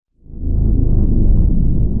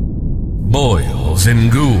boils and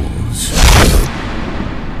ghouls.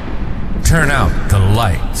 Turn out the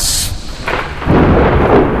lights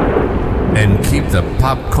and keep the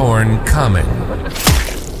popcorn coming,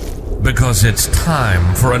 because it's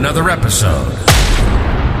time for another episode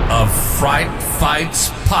of Fright Fights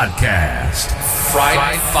Podcast.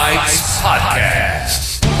 Fright Fights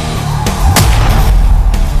Podcast.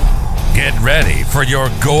 Get ready for your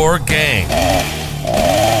gore gang.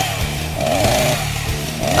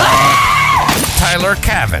 Tyler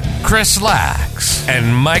Cavin, Chris Lax,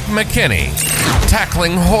 and Mike McKinney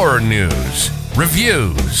tackling horror news,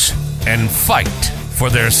 reviews, and fight for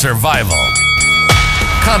their survival.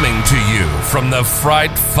 Coming to you from the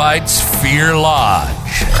Fright Fights Fear Lodge.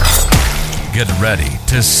 Get ready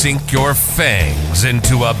to sink your fangs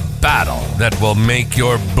into a battle that will make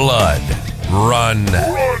your blood run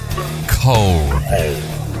cold.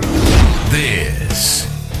 This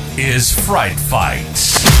is Fright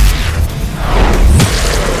Fights.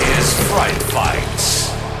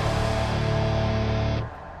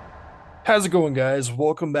 How's it going, guys?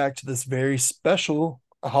 Welcome back to this very special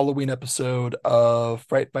Halloween episode of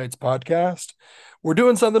Fright Fights Podcast. We're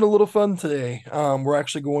doing something a little fun today. We're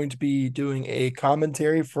actually going to be doing a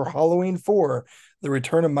commentary for Halloween 4, The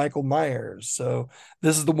Return of Michael Myers. So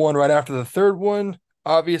this is the one right after the third one,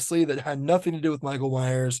 obviously, that had nothing to do with Michael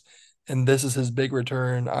Myers, and this is his big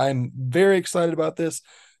return. I'm very excited about this.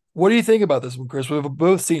 What do you think about this one, Chris? We've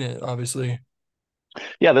both seen it, obviously.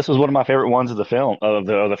 Yeah, this was one of my favorite ones of the film of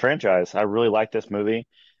the franchise. I really like this movie,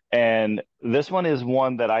 and this one is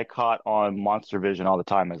one that I caught on Monster Vision all the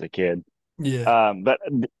time as a kid. Yeah. But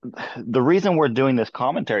the reason we're doing this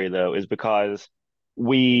commentary though is because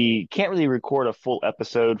we can't really record a full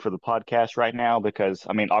episode for the podcast right now because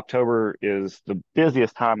I mean October is the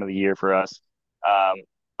busiest time of the year for us. Um,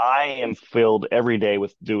 I am filled every day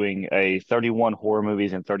with doing a 31 horror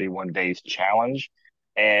movies in 31 days challenge.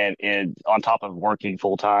 And on top of working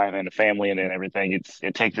full time and a family and everything,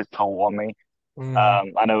 it takes its toll on me.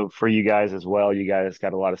 Mhm. I know for you guys as well, you guys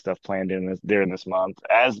got a lot of stuff planned during this month,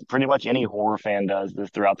 as pretty much any horror fan does this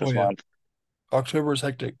throughout Oh, this yeah. month. October is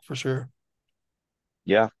hectic for sure.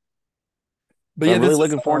 Yeah, But so yeah, I'm really this is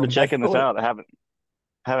looking forward to I checking feel this like out.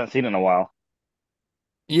 I haven't seen it in a while.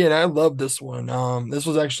 yeah, and I love this one. This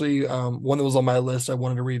was actually one that was on my list I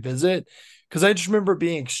wanted to revisit because I just remember it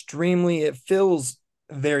being extremely, it feels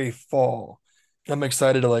very fall. And I'm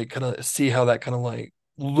excited to like kind of see how that kind of like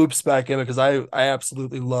loops back in because I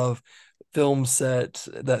absolutely love film set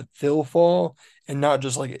that feel fall and not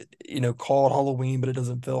just like called Halloween, but it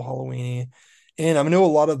doesn't feel Halloweeny. And I know a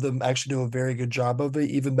lot of them actually do a very good job of it.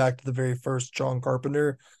 Even back to the very first John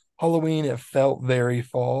Carpenter Halloween, it felt very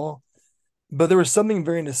fall. But there was something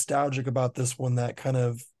very nostalgic about this one that kind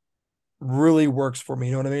of really works for me.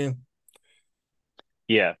 You know what I mean?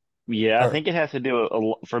 Yeah, yeah, I All right. think it has to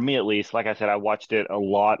do for me at least. Like I said, I watched it a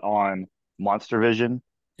lot on Monster Vision.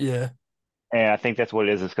 Yeah. And I think that's what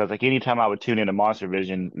it is because like anytime I would tune into Monster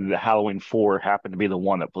Vision, the Halloween 4 happened to be the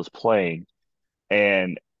one that was playing.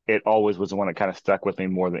 And it always was the one that kind of stuck with me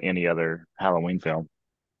more than any other Halloween film.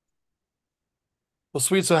 Well,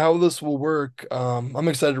 sweet. So how this will work, I'm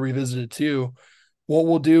excited to revisit it too. What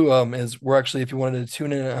we'll do is we're actually, if you wanted to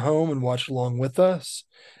tune in at home and watch along with us,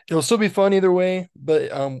 it'll still be fun either way,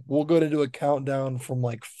 but we'll go to do a countdown from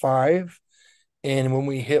like 5. And when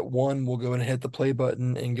we hit 1, we'll go and hit the play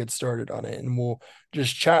button and get started on it. And we'll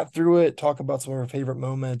just chat through it, talk about some of our favorite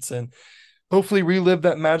moments, and hopefully relive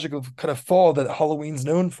that magic of kind of fall that Halloween's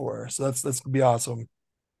known for. So that's gonna be awesome.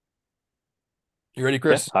 You ready, Yeah,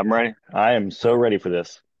 Chris? I'm ready. I am All so right. ready for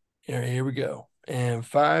this. Here we go. And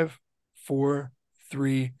 5, 4,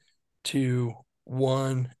 3, 2,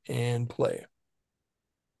 1, and play.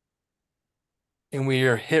 And we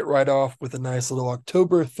are hit right off with a nice little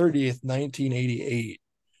October 30th, 1988.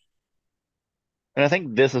 And I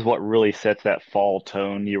think this is what really sets that fall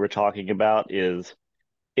tone you were talking about is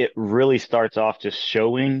it really starts off just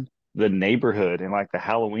showing the neighborhood and like the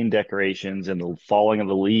Halloween decorations and the falling of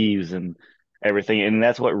the leaves and everything. And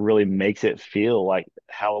that's what really makes it feel like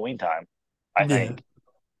Halloween time, I Yeah. think.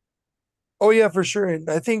 Oh yeah, for sure. And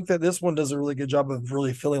I think that this one does a really good job of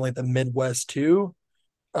really feeling like the Midwest too.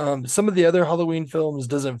 Some of the other Halloween films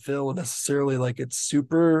doesn't feel necessarily like it's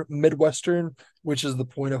super Midwestern, which is the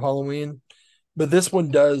point of Halloween. But this one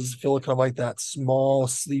does feel kind of like that small,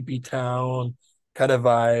 sleepy town kind of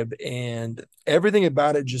vibe, and everything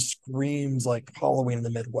about it just screams like Halloween in the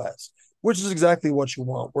Midwest, which is exactly what you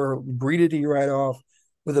want. We're greeted you right off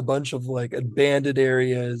with a bunch of like abandoned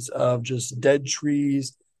areas of just dead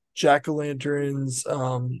trees, jack-o'-lanterns,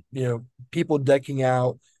 people decking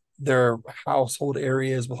out their household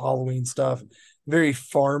areas with Halloween stuff. Very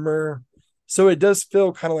farmer. So it does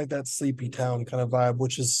feel kind of like that sleepy town kind of vibe,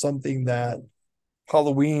 which is something that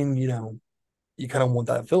Halloween, you kind of want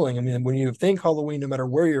that feeling. I mean, when you think Halloween, no matter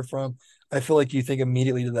where you're from, I feel like you think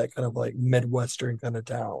immediately to that kind of like Midwestern kind of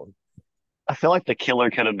town. I feel like the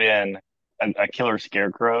killer could have been a killer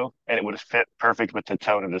scarecrow, and it would have fit perfect with the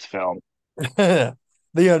tone of this film. The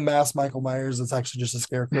unmasked Michael Myers, it's actually just a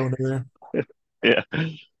scarecrow in there. Yeah.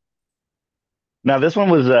 Now this one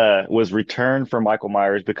was returned for Michael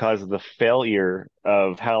Myers because of the failure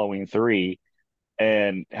of Halloween 3,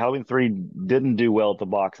 and Halloween 3 didn't do well at the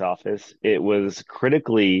box office. It was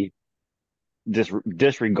critically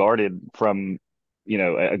disregarded from,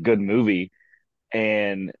 a good movie,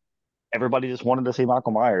 and everybody just wanted to see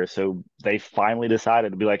Michael Myers. So they finally decided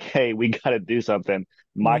to be like, "Hey, we got to do something.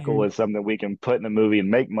 Michael Mhm. is something we can put in the movie and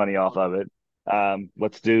make money off of it.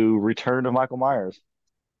 Let's do Return of Michael Myers."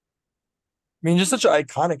 I mean, just such an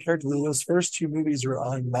iconic character. Those first two movies are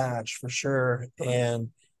unmatched for sure.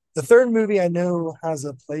 And the third movie I know has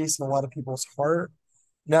a place in a lot of people's heart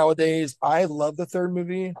nowadays. I love the third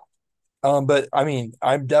movie. But I mean,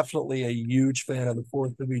 I'm definitely a huge fan of the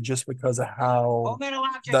fourth movie just because of how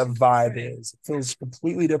the vibe is. It feels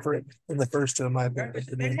completely different than the first two, in my opinion.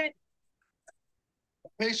 To me.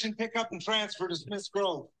 Patient pickup and transfer to Smith's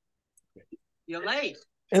Grove. You're late.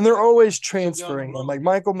 And they're always transferring them. Like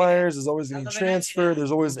Michael Myers is always getting transferred.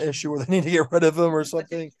 There's always an issue where they need to get rid of him or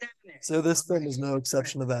something. So this film is no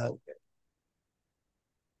exception to that.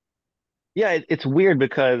 Yeah, it's weird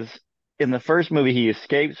because in the first movie he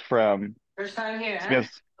escapes from First time here, huh?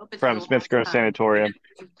 Smith's Smith's Grove Sanatorium,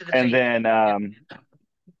 and then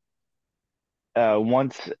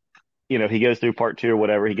once he goes through part two or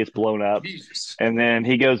whatever, he gets blown up, Jesus. and then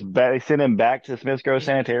he goes back. They send him back to Smith's Grove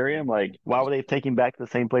Sanitarium. Like, why would they take him back to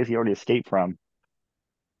the same place he already escaped from?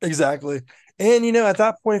 Exactly. And at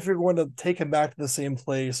that point, if you're going to take him back to the same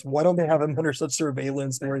place, why don't they have him under such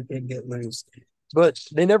surveillance where he can't get loose? But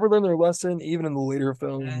they never learn their lesson, even in the later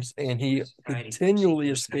films, and he continually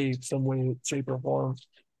escapes some way, shape, or form.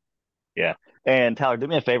 Yeah. And Tyler, do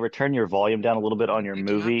me a favor, turn your volume down a little bit on your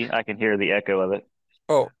movie. I can hear the echo of it.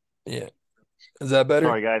 Oh, yeah. Is that better?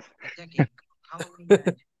 Sorry, guys.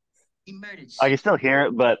 I can still hear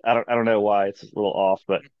it, but I don't know why it's a little off.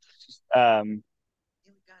 But um,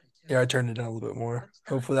 Yeah, I turned it down a little bit more.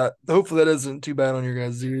 Hopefully that isn't too bad on your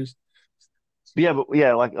guys' ears. yeah, but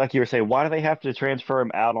yeah, like you were saying, why do they have to transfer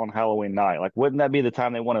him out on Halloween night? Like, wouldn't that be the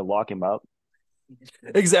time they want to lock him up?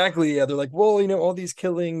 Exactly. Yeah, they're like, well, all these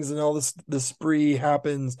killings and all this spree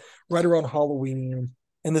happens right around Halloween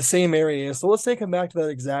in the same area. So let's take him back to that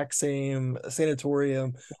exact same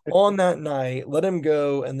sanatorium on that night. Let him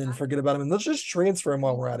go, and then forget about him, and let's just transfer him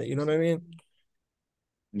while we're at it. You know what I mean?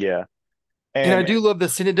 Yeah. And I And do love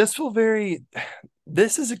this scene. It does feel very.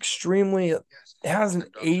 This is extremely. It has an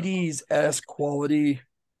 80s esque quality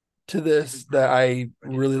to this that I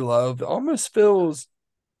really love. It almost feels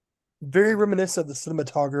very reminiscent of the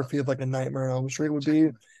cinematography of like a Nightmare on Elm Street would be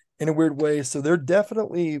in a weird way. So they're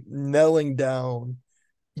definitely nailing down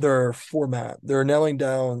their format. They're nailing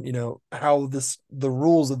down, how the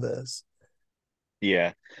rules of this.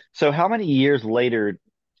 yeah. So how many years later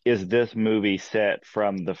is this movie set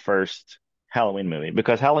from the first Halloween movie?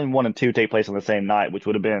 Because Halloween 1 and 2 take place on the same night, which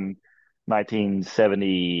would have been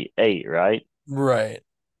 1978, right? Right.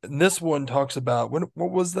 And this one talks about what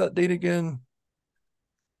was that date again?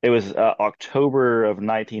 It was October of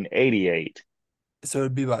 1988. So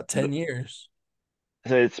it'd be about 10 years.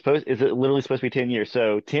 So is it literally supposed to be 10 years?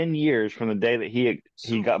 So 10 years from the day that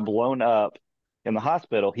he got blown up in the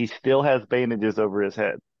hospital, he still has bandages over his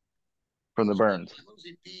head from the burns.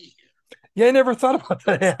 Yeah, I never thought about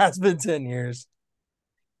that. It has been 10 years.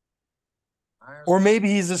 Or maybe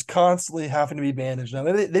he's just constantly having to be bandaged now.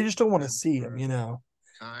 Maybe they just don't want to see him.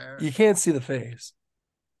 You can't see the face.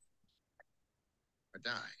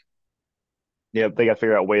 Yep, they got to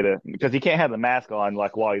figure out a way to because he can't have the mask on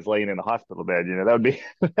like while he's laying in the hospital bed. That would be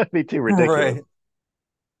that'd be too ridiculous. Right.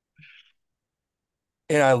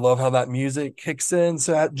 And I love how that music kicks in.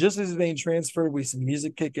 So just as it's being transferred, we see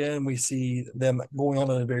music kick in. We see them going on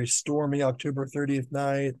a very stormy October 30th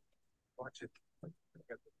night. Watch it.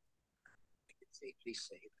 Safely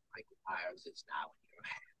say that Michael Myers is now in your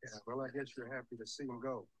hands. Yeah, well, I guess you're happy to see him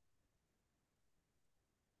go.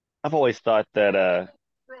 I've always thought that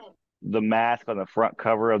the mask on the front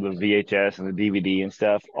cover of the VHS and the DVD and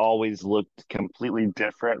stuff always looked completely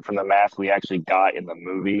different from the mask we actually got in the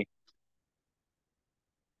movie.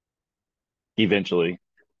 Eventually,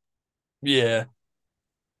 Yeah.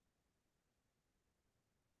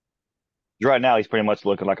 right now he's pretty much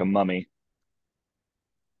looking like a mummy.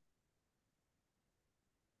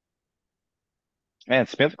 Man,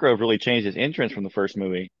 Smith Grove really changed his entrance from the first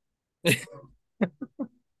movie.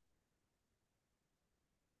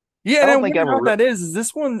 Yeah, I and I don't think I wonder ever how that is. Is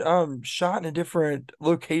this one shot in a different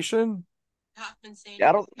location?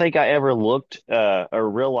 I don't think I ever looked or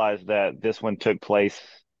realized that this one took place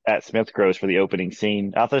at Smith Groves for the opening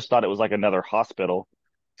scene. I just thought it was like another hospital.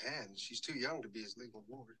 And she's too young to be his legal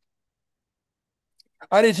ward.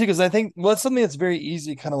 I did too, because I think well, that's something that's very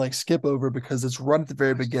easy to kind of like skip over because it's run at the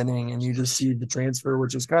very beginning and you just see the transfer,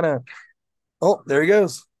 which is kind of oh, there he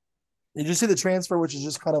goes. You just see the transfer, which is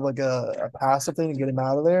just kind of like a passive thing to get him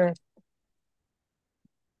out of there.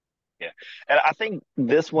 Yeah. And I think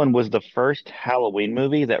this one was the first Halloween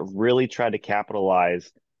movie that really tried to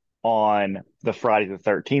capitalize on the Friday the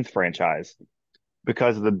 13th franchise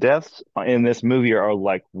because the deaths in this movie are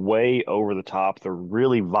like way over the top. They're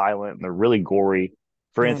really violent and they're really gory.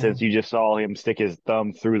 For instance, Mhm. you just saw him stick his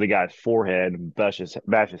thumb through the guy's forehead and bash his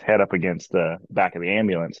head up against the back of the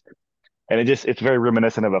ambulance. And it's very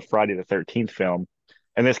reminiscent of a Friday the 13th film.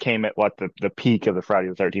 And this came at what the peak of the Friday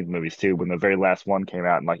the 13th movies too, when the very last one came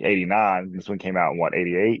out in like 89. This one came out in what,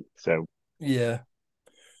 88? So Yeah.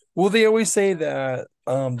 Well, they always say that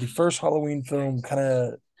the first Halloween film kind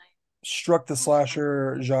of struck the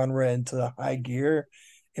slasher genre into high gear,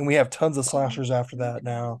 and we have tons of slashers after that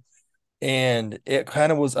now. And it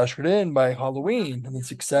kind of was ushered in by Halloween and the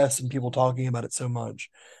success and people talking about it so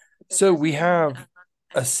much. So we have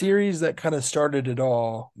a series that kind of started it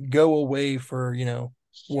all go away for,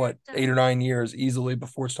 what, 8 or 9 years easily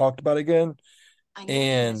before it's talked about again.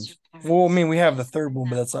 And well, I mean, we have the third one,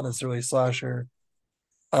 but that's not necessarily a slasher.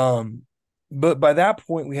 Um, but by that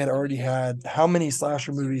point, we had already had how many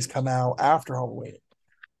slasher movies come out after Halloween?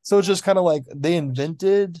 So it's just kind of like they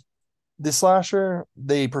invented the slasher,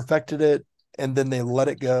 they perfected it, and then they let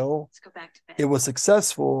it go. It was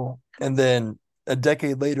successful, and then a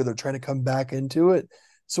decade later, they're trying to come back into it.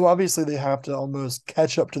 So obviously, they have to almost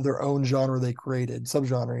catch up to their own genre they created,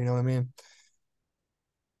 subgenre. You know what I mean?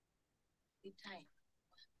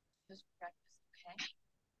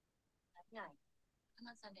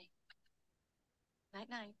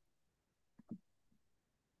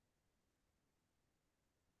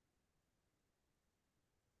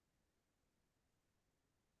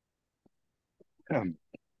 um,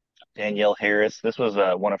 Danielle Harris, this was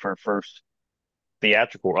one of her first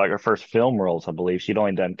theatrical, like her first film roles, I believe. She'd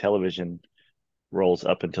only done television roles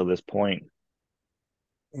up until this point.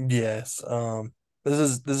 Yes. This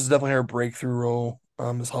is definitely her breakthrough role.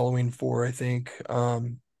 Is Halloween 4, I think.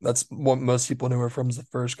 That's what most people knew her from is the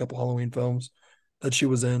first couple Halloween films that she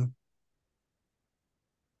was in.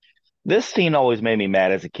 This scene always made me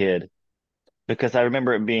mad as a kid because I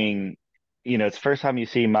remember it being, it's the first time you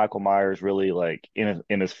see Michael Myers really like in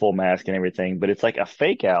his full mask and everything, but it's like a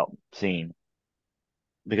fake out scene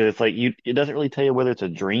because it's like it doesn't really tell you whether it's a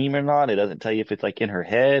dream or not. It doesn't tell you if it's like in her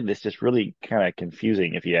head. It's just really kind of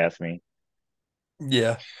confusing if you ask me.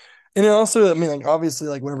 Yeah. And it also, I mean, like obviously,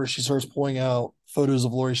 like whenever she starts pulling out photos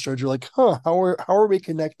of Laurie Strode, you're like, huh, how are we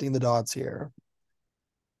connecting the dots here?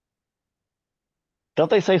 Don't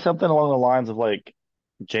they say something along the lines of like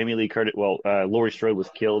Jamie Lee Curtis, well, Laurie Strode was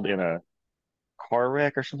killed in a car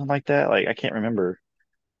wreck or something like that? Like I can't remember.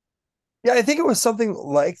 Yeah, I think it was something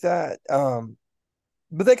like that.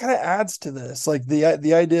 But that kind of adds to this, like the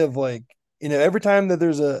idea of like, every time that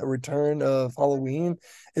there's a return of Halloween,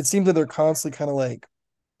 it seems that they're constantly kind of like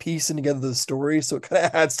piecing together the story. So it kind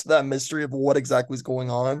of adds to that mystery of what exactly is going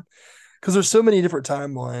on. Because there's so many different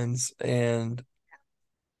timelines, and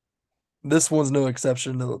this one's no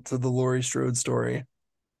exception to the Laurie Strode story.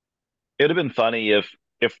 It would have been funny if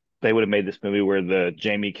they would have made this movie where the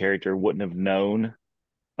Jamie character wouldn't have known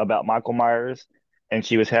about Michael Myers and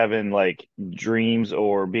she was having like dreams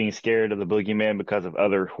or being scared of the boogeyman because of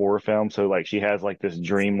other horror films. So like she has like this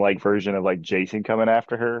dream-like version of like Jason coming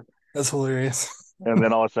after her, That's hilarious. and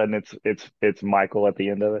then all of a sudden it's Michael at the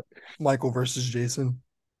end of it. Michael versus Jason.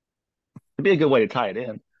 It'd be a good way to tie it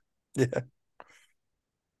in. Yeah.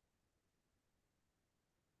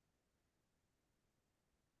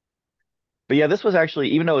 But yeah, this was actually,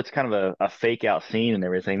 even though it's kind of a fake out scene and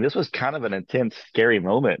everything, this was kind of an intense, scary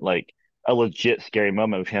moment, like a legit scary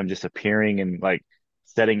moment of him just appearing and like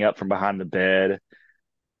setting up from behind the bed.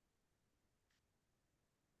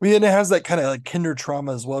 Well, yeah, and it has that kind of like kinder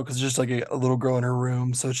trauma as well, because it's just like a little girl in her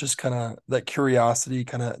room. So it's just kind of that curiosity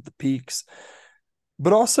kind of at the peaks.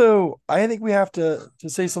 But also, I think we have to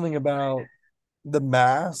say something about the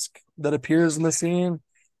mask that appears in the scene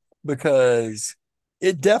because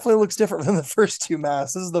it definitely looks different than the first two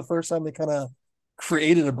masks. This is the first time they kind of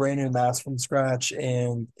created a brand new mask from scratch,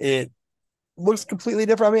 and it looks completely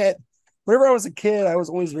different. I mean, whenever I was a kid, I was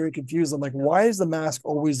always very confused. I'm like, why does the mask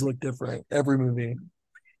always look different every movie?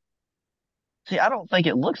 See, I don't think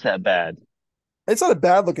it looks that bad. It's not a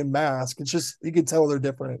bad looking mask. It's just you can tell they're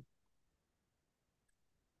different.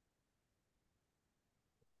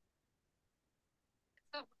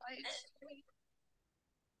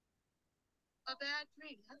 A bad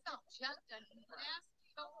dream. That's not just a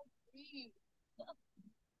nasty old dream.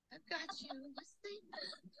 I've got you. You see?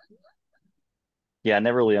 Yeah, I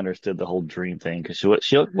never really understood the whole dream thing because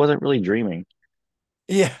she wasn't really dreaming.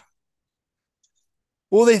 Yeah.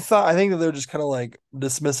 Well, they thought I think that they're just kind of like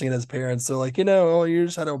dismissing it as parents. So like, oh, you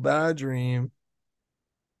just had a bad dream.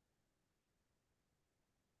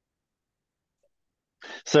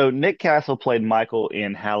 So Nick Castle played Michael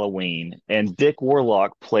in Halloween, and Dick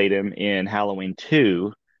Warlock played him in Halloween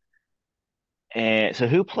 2. And so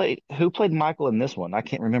who played Michael in this one? I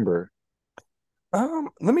can't remember.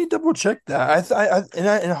 Let me double check that.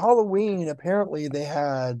 In Halloween, apparently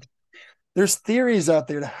there's theories out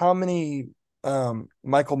there to how many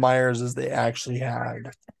Michael Myerses they actually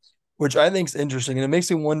had, which I think is interesting. And it makes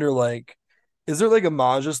me wonder, like, is there like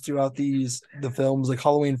homages throughout the films, like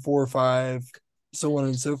Halloween 4 or 5, so on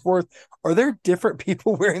and so forth? Are there different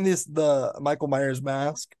people wearing the Michael Myers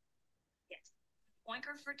mask?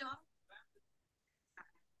 Oinker for dog?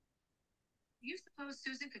 You suppose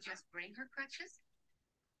Susan could just bring her crutches?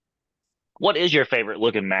 What is your favorite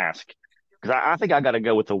looking mask? Because I think I got to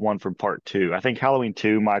go with the one from part 2. I think Halloween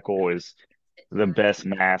 2, Michael is the best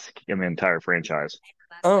mask in the entire franchise.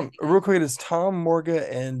 Real quick, it's Tom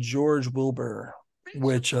Morga and George Wilbur,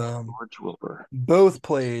 which George Wilbur. both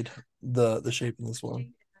played the shape in this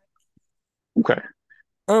one. Okay.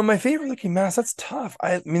 My favorite looking mask, that's tough.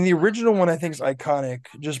 I mean, the original one I think is iconic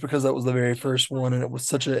just because that was the very first one and it was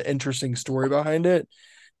such an interesting story behind it.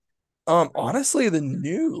 Honestly, the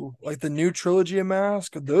new trilogy of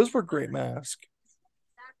masks, those were great masks.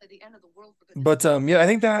 But yeah, I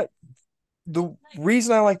think that the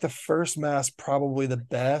reason I like the first mask probably the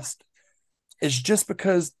best is just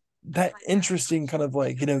because that interesting kind of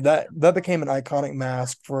like, that became an iconic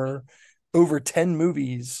mask for over 10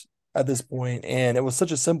 movies at this point, and it was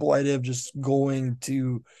such a simple idea of just going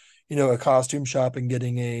to, a costume shop and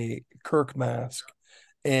getting a Kirk mask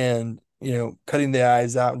and, cutting the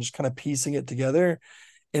eyes out and just kind of piecing it together,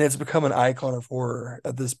 and it's become an icon of horror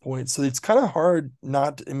at this point. So it's kind of hard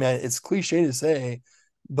not to, I mean, it's cliche to say,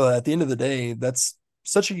 but at the end of the day, that's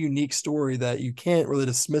such a unique story that you can't really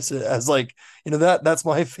dismiss it as like, that's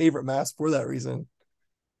my favorite mask for that reason.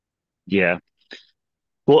 Yeah.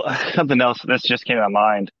 Well, something else that just came to my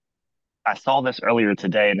mind. I saw this earlier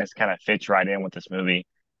today, and this kind of fits right in with this movie.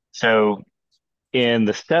 So in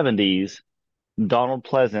the 70s, Donald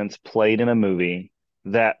Pleasance played in a movie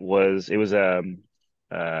that was it was I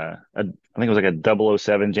think it was like a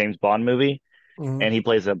 007 James Bond movie, Mhm. and he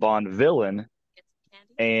plays a Bond villain,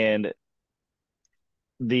 and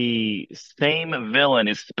the same villain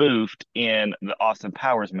is spoofed in the Austin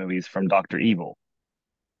Powers movies from Doctor Evil.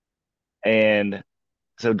 And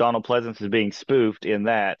so Donald Pleasance is being spoofed in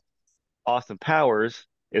that. Austin Powers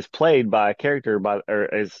is played by a character by or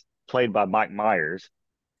is played by Mike Myers.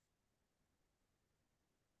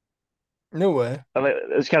 No way. I mean,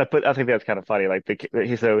 I think that's kind of funny. Like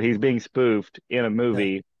he's being spoofed in a Yeah.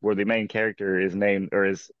 movie where the main character is named or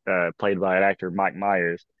is played by an actor, Mike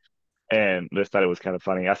Myers, and just thought it was kind of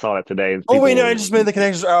funny. I saw that today. And Oh wait, no, people I were, just made the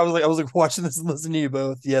connection. I was like watching this and listening to you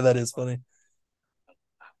both. Yeah, that is funny.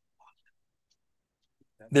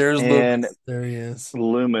 There's and Loomis. There he is.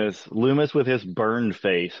 Loomis with his burned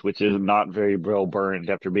face, which is not very well burned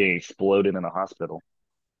after being exploded in a hospital.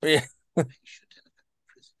 Yeah.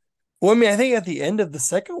 Well, I mean, I think at the end of the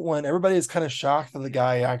second one, everybody is kind of shocked that the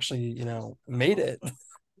guy actually, made it.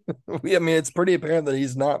 I mean, it's pretty apparent that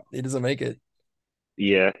he doesn't make it.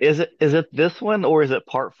 Yeah. Is it this one or is it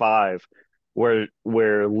part 5 where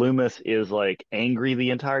Loomis is like angry the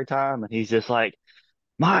entire time and he's just like,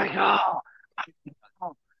 Michael,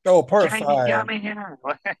 Oh, part can you get 5. me here?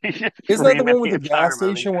 He's just Isn't that the screaming one with the the entire gas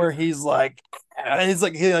movie. station where he's like,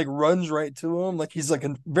 and he like runs right to him, like he's like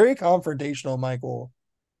a very confrontational Michael.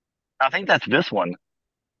 I think that's this one.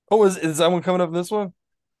 Oh, is that one coming up in this one?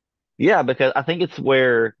 Yeah, because I think it's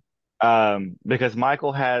where because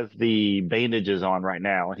Michael has the bandages on right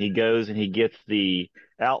now and he goes and he gets the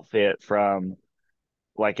outfit from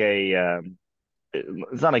like it's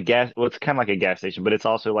not a gas well, it's kind of like a gas station, but it's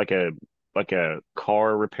also like a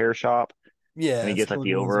car repair shop and Yeah, he it's gets like one of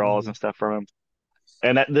the the ones that overalls and we. stuff from him.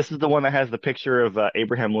 And this is the one that has the picture of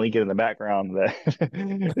Abraham Lincoln in the background. That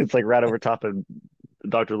it's like right over top of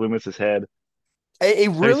Dr. Loomis's head. Have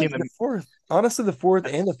you Really, seen the them? fourth, honestly, the fourth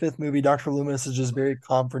and the fifth movie, Dr. Loomis is just very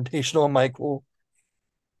confrontational with Michael.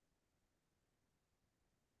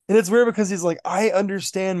 And it's weird because he's like, I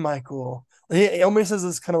understand Michael. He almost has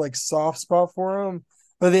this kind of like soft spot for him.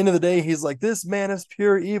 But at the end of the day, he's like, this man is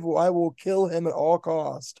pure evil. I will kill him at all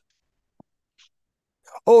cost.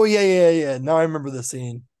 Oh, yeah, yeah, yeah. Now I remember the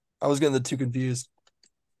scene. I was getting the two confused.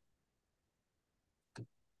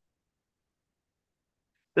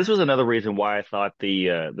 This was another reason why I thought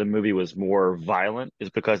the movie was more violent, is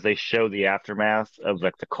because they show the aftermath of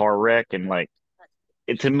like the car wreck, and like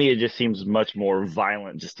to me it just seems much more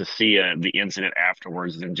violent just to see the incident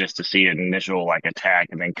afterwards than just to see an initial like attack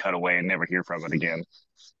and then cut away and never hear from it again.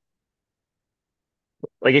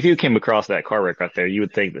 Like if you came across that car wreck right there, you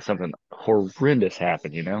would think that something horrendous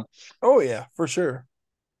happened, you know? Oh, yeah, for sure.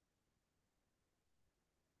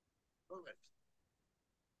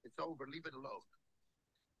 It's over. Leave it alone.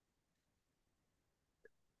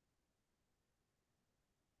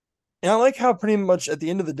 And I like how pretty much at the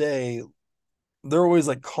end of the day, they're always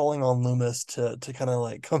like calling on Loomis to kind of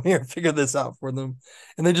like come here and figure this out for them.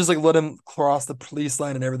 And they just like let him cross the police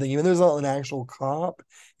line and everything. Even though he's not an actual cop,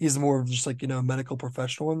 he's more of just like, a medical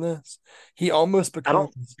professional in this. He almost I don't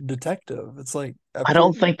becomes detective. It's like a I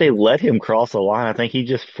don't think they let him cross the line. I think he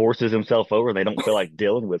just forces himself over. They don't feel like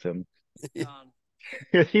dealing with him.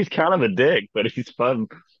 He's kind of a dick, but he's fun.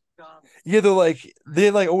 yeah, they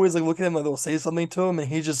like always like look at him like they'll say something to him and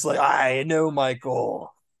he's just like, I know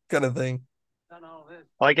Michael kind of thing.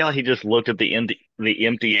 I like how he just looked at the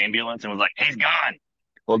empty ambulance and was like, "He's gone."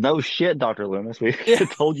 Well, no shit, Dr. Loomis. We Yeah,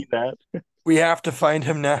 told you that. we have to find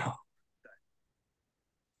him now.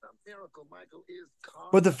 The miracle, Michael, is calm.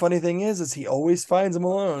 But the funny thing is he always finds him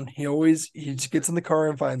alone. He just gets in the car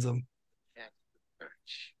and finds him.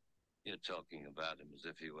 You're talking about him as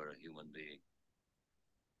if he were a human being.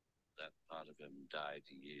 That part of him died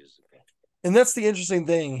years ago. And that's the interesting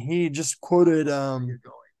thing. He just quoted,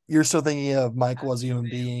 you're still thinking of Michael as a human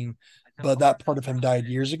being, but that part of him died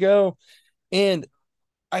years ago. And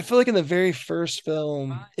I feel like in the very first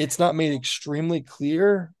film, it's not made extremely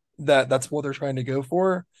clear that that's what they're trying to go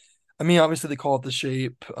for. I mean, obviously they call it the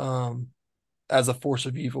shape as a force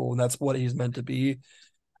of evil, and that's what he's meant to be.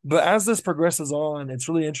 But as this progresses on, it's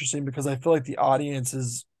really interesting because I feel like the audience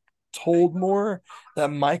is told more that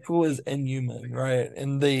Michael is inhuman, right?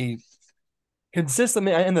 And they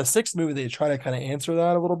consistently in the sixth movie they try to kind of answer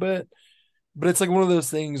that a little bit, but it's like one of those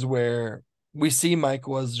things where we see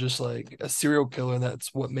Michael as just like a serial killer, and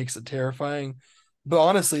that's what makes it terrifying. But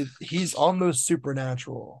honestly, he's almost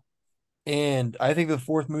supernatural. And I think the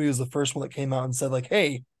fourth movie was the first one that came out and said, like,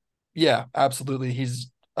 hey, yeah, absolutely, he's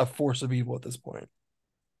a force of evil at this point.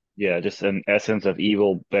 Yeah, just an essence of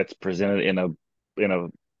evil that's presented in a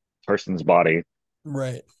person's body.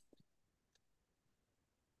 Right.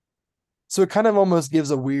 So it kind of almost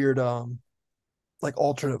gives a weird like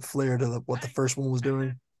alternate flair to what the first one was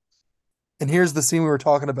doing. And here's the scene we were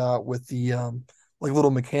talking about with the like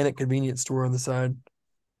little mechanic convenience store on the side.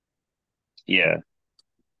 Yeah,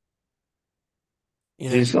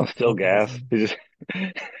 he's He's just gonna steal gas.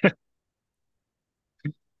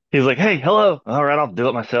 He's like, "Hey, hello. All right, I'll do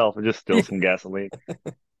it myself and just steal some gasoline."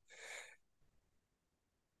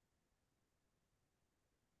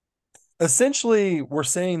 essentially we're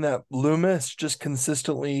saying that Loomis just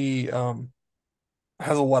consistently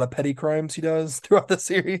has a lot of petty crimes he does throughout the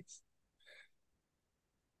series.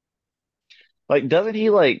 Like, doesn't he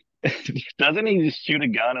just shoot a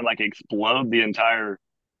gun and like explode the entire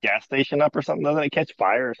gas station up or something? Doesn't it catch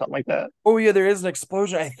fire or something like that? Oh yeah, there is an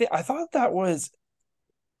explosion. I thought that was.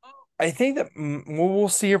 I think that we'll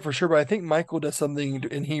see here for sure, but I think Michael does something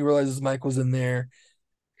and he realizes Michael's in there,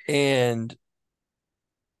 and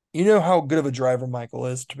you know how good of a driver Michael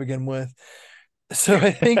is to begin with. So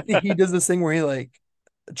I think that he does this thing where he like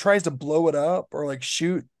tries to blow it up or like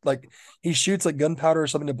shoot like he shoots like gunpowder or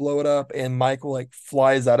something to blow it up, and Michael like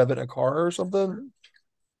flies out of it in a car or something.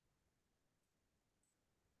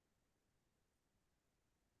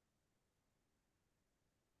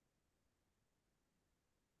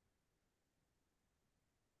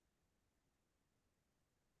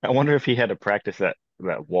 I wonder if he had to practice that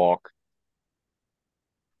walk.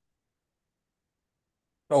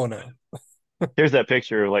 Oh no. There's that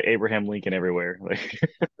picture of like Abraham Lincoln everywhere. Like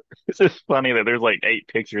it's just funny that there's like 8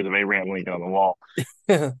 pictures of Abraham Lincoln on the wall.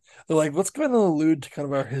 They're like, let's go ahead and allude to kind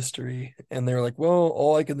of our history. And they're like, well,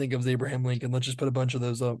 all I can think of is Abraham Lincoln. Let's just put a bunch of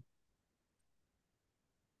those up.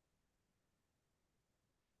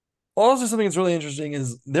 Also, something that's really interesting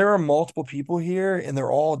is there are multiple people here and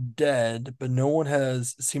they're all dead, but no one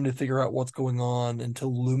has seemed to figure out what's going on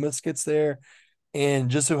until Loomis gets there. And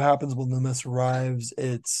just so happens when Loomis arrives,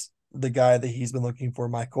 it's the guy that he's been looking for,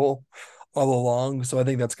 Michael, all along. So I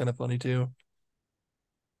think that's kind of funny too.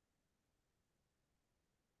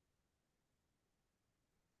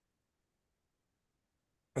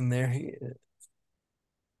 And there he is.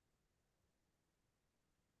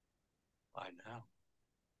 Why now?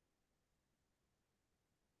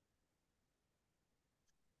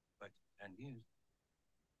 But and you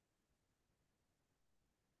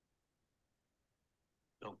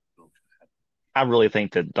don't go to heaven. I really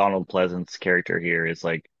think that Donald Pleasant's character here is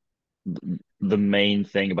like the main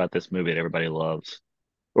thing about this movie that everybody loves,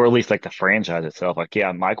 or at least like the franchise itself. Like,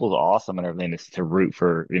 yeah, Michael's awesome and everything. It's to root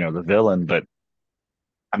for, the villain, but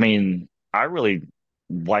I mean, I really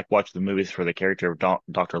like watching the movies for the character of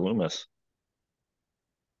Dr. Loomis.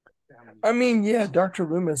 I mean, yeah, Dr.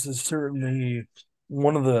 Loomis is certainly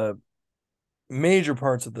one of the major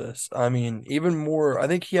parts of this. I mean, even more, I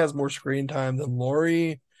think he has more screen time than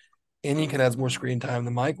Laurie, and he can has more screen time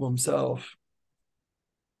than Michael himself.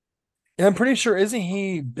 And I'm pretty sure, isn't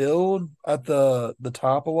he billed at the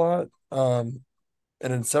top a lot? And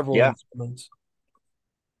in several Yeah. instruments.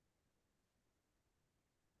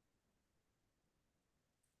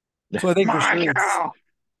 So I think for sure it's Michael.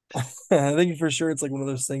 I think for sure it's like one of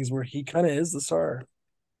those things where he kind of is the star.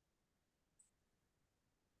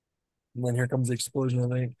 And then here comes the explosion, I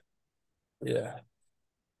think. Yeah.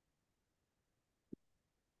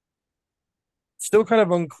 Still kind of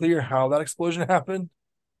unclear how that explosion happened.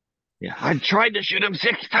 Yeah, I tried to shoot him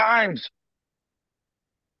 6 times.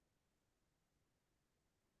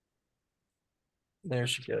 There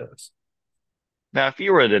she goes. Now, if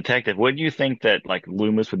you were a detective, wouldn't you think that like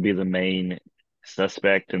Loomis would be the main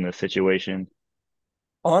suspect in this situation?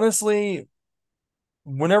 Honestly,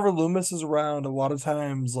 whenever Loomis is around, a lot of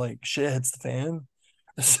times like shit hits the fan.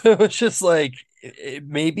 So it's just like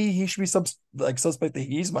maybe he should be suspect that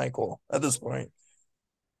he's Michael at this point.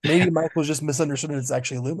 Maybe Michael's just misunderstood and it's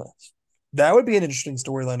actually Loomis. That would be an interesting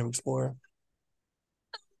storyline to explore.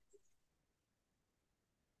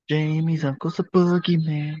 Jamie's uncle's a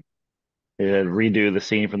boogeyman. Yeah, redo the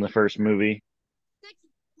scene from the first movie.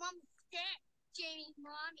 Mom's dead. Jamie's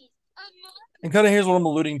mommy. And kind of here's what I'm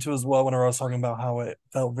alluding to as well when I was talking about how it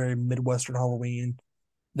felt very Midwestern Halloween.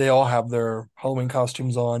 They all have their Halloween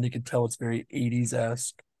costumes on. You could tell it's very 80s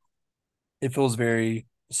esque. It feels very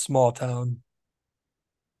small town.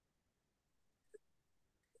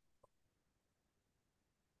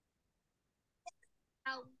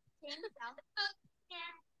 Oh, think so. Yeah.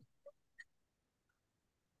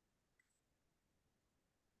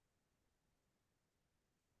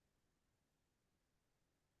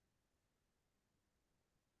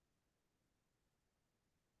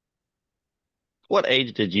 What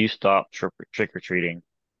age did you stop trick or treating?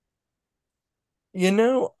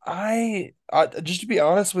 I just to be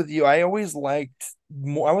honest with you, I always liked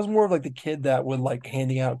more. I was more of like the kid that would like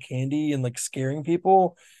handing out candy and like scaring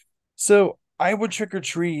people. So I would trick or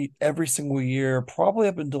treat every single year, probably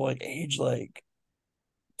up until like age like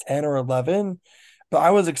 10 or 11. But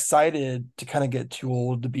I was excited to kind of get too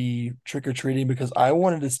old to be trick or treating because I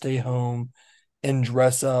wanted to stay home and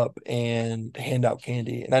dress up and hand out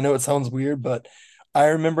candy. And I know it sounds weird, but I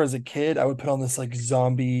remember as a kid, I would put on this like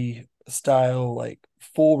zombie style, like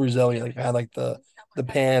full Roselia, like I had like the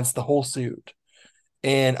pants, the whole suit.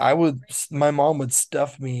 And my mom would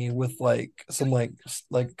stuff me with like some like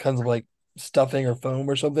kinds of like stuffing or foam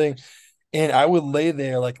or something, and I would lay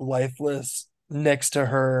there like lifeless next to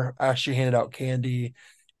her as she handed out candy.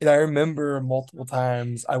 And I remember multiple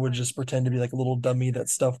times I would just pretend to be like a little dummy that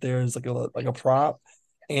stuffed there as like a prop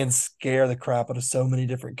and scare the crap out of so many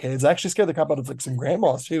different kids. I actually scared the crap out of like some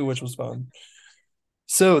grandmas too, which was fun.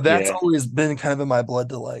 So that's Yeah. always been kind of in my blood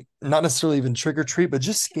to like not necessarily even trick or treat, but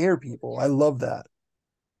just scare people. I love that.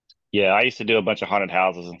 Yeah, I used to do a bunch of haunted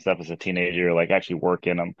houses and stuff as a teenager, like actually work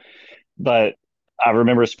in them. But I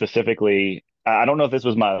remember specifically, I don't know if this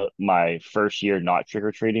was my first year not trick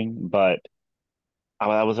or treating, but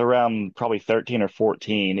I was around probably 13 or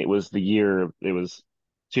 14. It was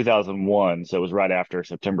 2001, so it was right after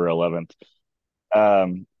September 11th. I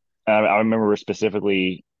remember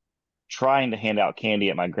specifically trying to hand out candy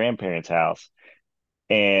at my grandparents' house,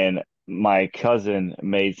 and my cousin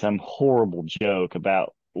made some horrible joke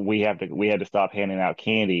about we had to stop handing out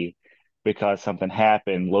candy because something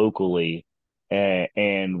happened locally,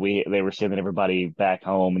 and we they were sending everybody back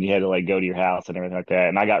home, and you had to like go to your house and everything like that.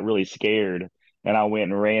 And I got really scared, and I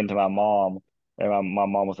went and ran to my mom. And my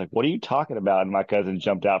mom was like, "What are you talking about?" And my cousin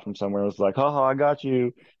jumped out from somewhere and was like, "Oh, I got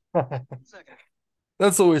you."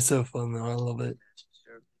 That's always so fun though. I love it.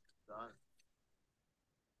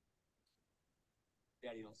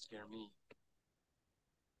 Daddy, don't scare me.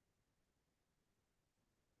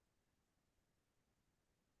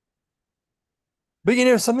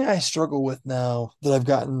 But something I struggle with now that I've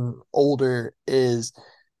gotten older is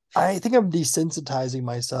I think I'm desensitizing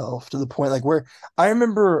myself to the point like where I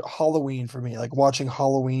remember Halloween for me, like watching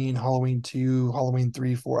Halloween, Halloween 2, Halloween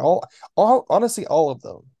 3, 4, all honestly, all of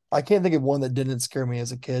them. I can't think of one that didn't scare me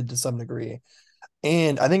as a kid to some degree.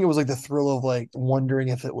 And I think it was like the thrill of like wondering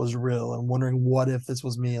if it was real and wondering what if this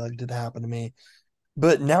was me, like did it happen to me.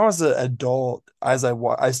 But now as an adult, I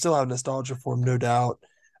still have nostalgia for them, no doubt.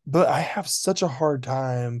 But I have such a hard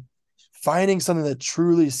time finding something that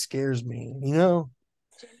truly scares me, you know?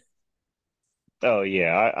 Oh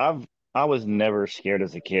yeah, I was never scared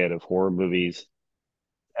as a kid of horror movies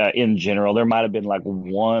in general. There might have been like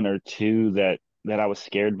one or two that I was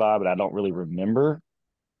scared by, but I don't really remember.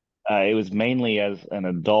 It was mainly as an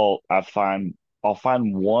adult. I'll find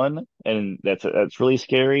one, and that's really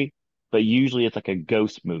scary. But usually it's like a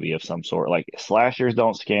ghost movie of some sort. Like slashers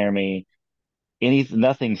don't scare me.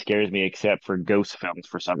 Nothing scares me except for ghost films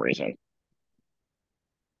for some reason.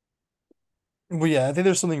 Well, yeah, I think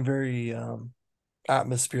there's something very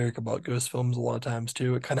atmospheric about ghost films a lot of times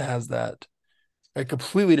too. It kind of has that a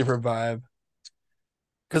completely different vibe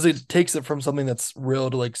because it takes it from something that's real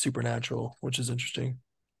to like supernatural, which is interesting.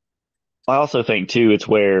 I also think too, it's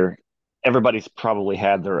where everybody's probably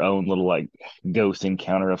had their own little like ghost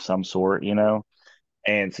encounter of some sort,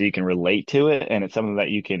 and so you can relate to it, and it's something that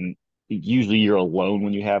you can. Usually, you're alone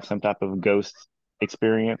when you have some type of ghost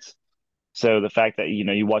experience. So the fact that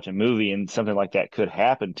you watch a movie and something like that could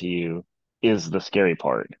happen to you is the scary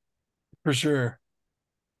part. For sure.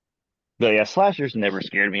 But yeah, slashers never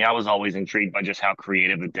scared me. I was always intrigued by just how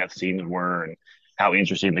creative the death scenes were and how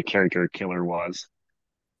interesting the character killer was.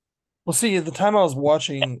 Well, see, at the time I was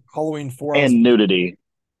watching Halloween 4, I was And nudity.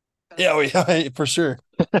 yeah, oh, yeah, for sure.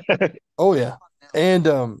 Oh yeah. And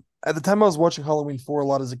at the time I was watching Halloween 4 a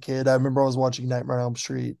lot as a kid, I remember I was watching Nightmare on Elm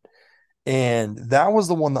Street, and that was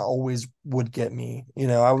the one that always would get me.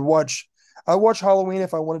 I would watch Halloween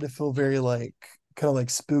if I wanted to feel very like kind of like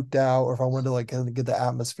spooked out, or if I wanted to like kind of get the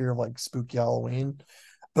atmosphere of like spooky Halloween.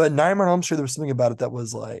 But Nightmare on Elm Street, there was something about it that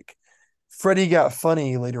was like Freddy got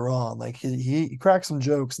funny later on. Like he cracked some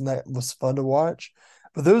jokes and that was fun to watch.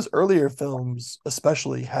 But those earlier films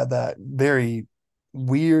especially had that very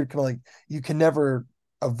weird kind of like you can never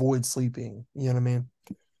avoid sleeping. You know what I mean?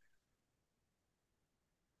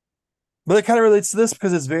 But it kind of relates to this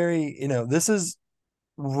because it's very, this is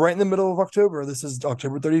right in the middle of October. This is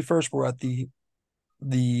October 31st. We're at the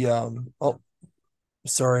oh,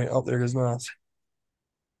 sorry. Oh, there goes my mouse.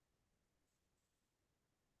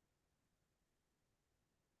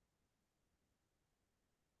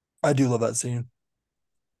 I do love that scene.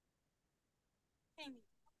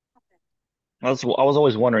 I was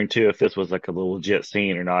always wondering too if this was like a legit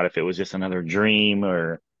scene or not, if it was just another dream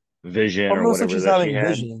or vision or Almost like whatever she's that she having had.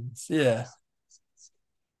 visions. Yeah.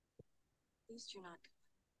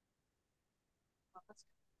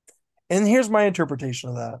 And here's my interpretation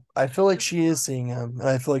of that. I feel like she is seeing him, and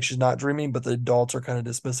I feel like she's not dreaming, but the adults are kind of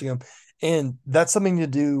dismissing him. And that's something to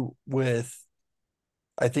do with,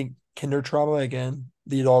 I think, kinder trauma again.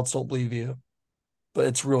 The adults don't believe you, but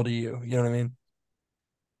it's real to you. You know what I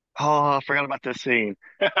Oh, I forgot about this scene.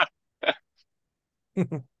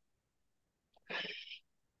 mean?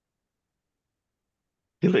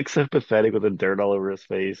 He looks so pathetic with the dirt all over his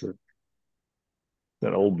face.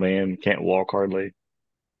 That old man can't walk hardly.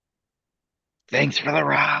 Thanks for the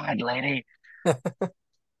ride, lady.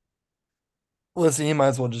 Listen, he might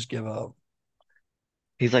as well just give up.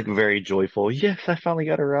 He's like very joyful. Yes, I finally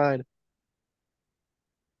got a ride.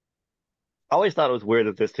 I always thought it was weird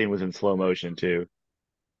that this scene was in slow motion too.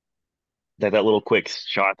 That little quick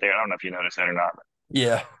shot there. I don't know if you noticed that or not.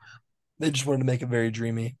 Yeah, they just wanted to make it very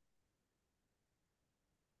dreamy.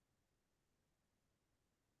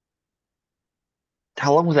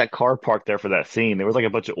 How long was that car parked there for that scene? There was like a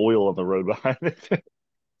bunch of oil on the road behind it.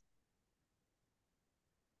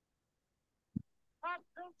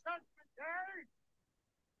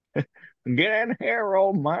 Get in here,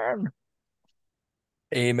 old man.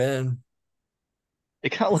 Amen. It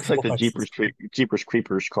kind of looks like the Jeepers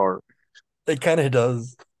Creepers car. It kind of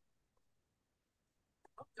does.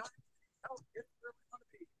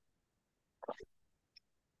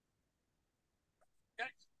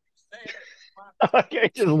 Okay, he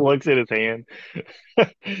just looks at his hand. God's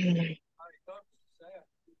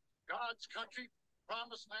country,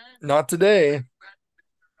 promised land. Not today.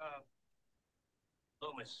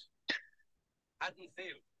 Loomis,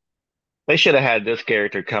 Haddonfield. They should have had this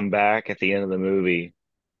character come back at the end of the movie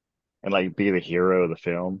and like be the hero of the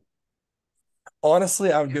film.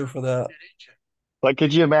 Honestly, I would go for that. Like,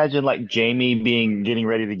 could you imagine like Jamie getting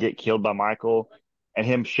ready to get killed by Michael, and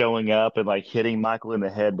him showing up and like hitting Michael in the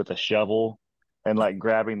head with a shovel and like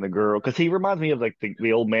grabbing the girl because he reminds me of like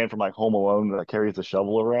the old man from like Home Alone that carries the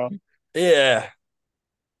shovel around. Yeah.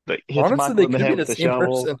 That hits Honestly, Michael they in the could be head the with the same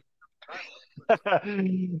shovel person.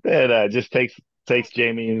 and just takes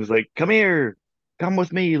Jamie and is like, "Come here, come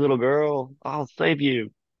with me, little girl. I'll save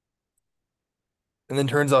you." And then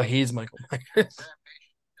turns out he's Michael Myers.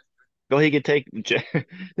 Well, he could take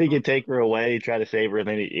he could take her away, try to save her, and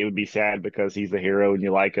then it would be sad because he's the hero and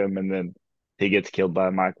you like him, and then he gets killed by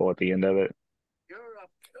Michael at the end of it.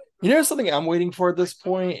 You know, something I'm waiting for at this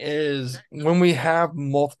point is when we have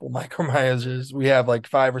multiple Michael Myerses, we have like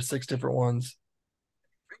 5 or 6 different ones.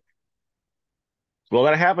 Well,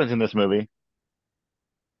 that happens in this movie.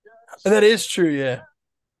 And that is true, yeah.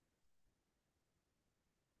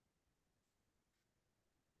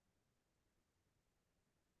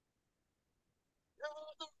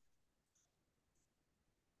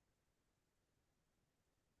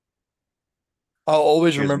 I'll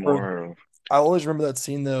always Here's remember more. I always remember that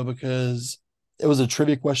scene though because it was a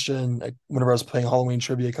trivia question like, whenever I was playing Halloween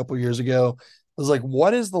trivia a couple years ago. I was like,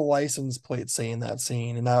 what is the license plate saying that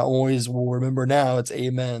scene? And I always will remember now it's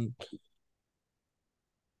Amen.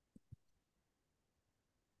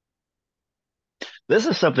 This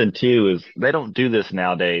is something too, is they don't do this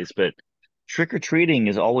nowadays, but trick or treating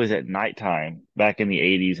is always at nighttime back in the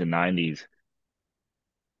 80s and 90s.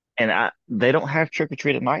 And they don't have trick or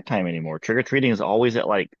treat at nighttime anymore. Trick or treating is always at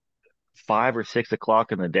like 5 or 6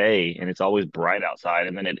 o'clock in the day, and it's always bright outside,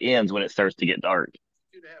 and then it ends when it starts to get dark.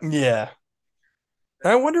 Yeah.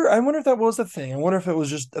 I wonder if that was the thing. I wonder if it was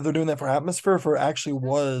just if they're doing that for atmosphere, if it actually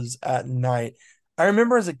was at night. I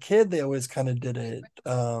remember as a kid they always kind of did it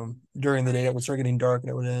during the day. It would start getting dark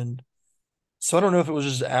and it would end. So I don't know if it was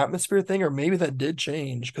just an atmosphere thing or maybe that did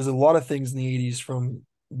change because a lot of things in the 80s from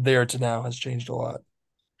there to now has changed a lot.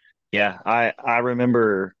 Yeah, I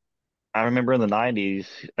remember in the 90s,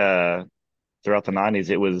 throughout the 90s,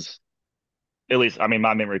 it was at least, I mean,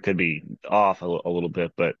 my memory could be off a little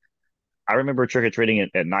bit, but I remember trick or treating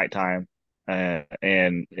at nighttime,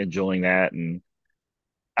 and enjoying that, and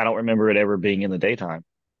I don't remember it ever being in the daytime.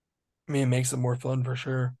 I mean, it makes it more fun for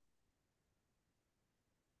sure.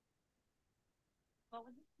 Well,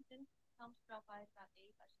 when this didn't come to drop by about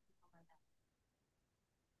 8, I should be home by then.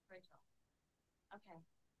 Rachel. Okay.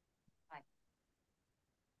 Bye.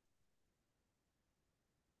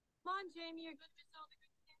 Come on, Jamie, you're gonna miss all the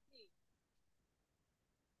good candy.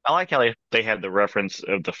 I like how they had the reference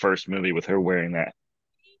of the first movie with her wearing that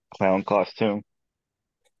clown costume.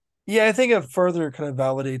 Yeah, I think it further kind of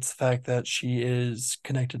validates the fact that she is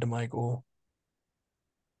connected to Michael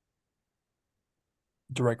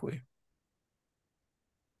directly.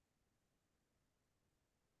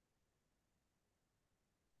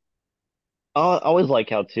 I always like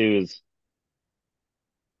how too is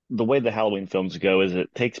the way the Halloween films go is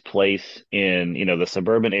it takes place in, the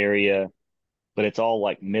suburban area, but it's all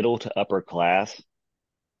like middle to upper class.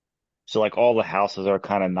 So like all the houses are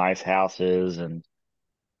kind of nice houses and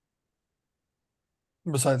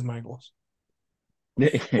Besides Michael's.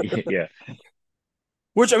 yeah.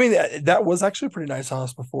 Which I mean that was actually a pretty nice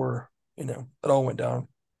house before, it all went down.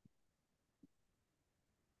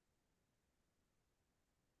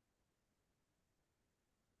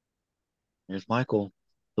 Here's Michael,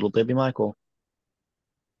 little baby Michael.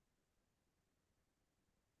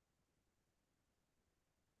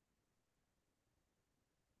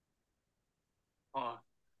 Oh,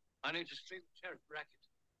 I need to street the sheriff racket.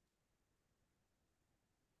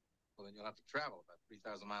 Well, then you'll have to travel about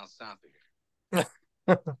 3,000 miles south of here.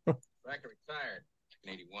 Racker retired in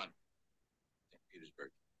 81. St. Petersburg.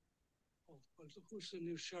 Oh, who's the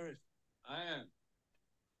new sheriff? I am.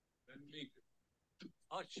 Ben Meeker.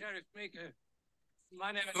 Oh, Sheriff Meeker.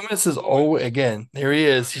 My name is Loomis is always again, there he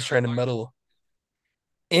is. He's trying to meddle.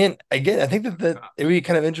 And again, I think that it would be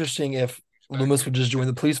kind of interesting if Loomis would just join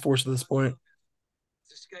the police force at this point.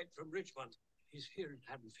 escaped from Richmond. He's here in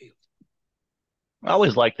Haddonfield. I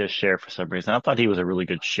always liked this sheriff for some reason. I thought he was a really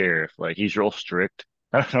good sheriff. Like he's real strict.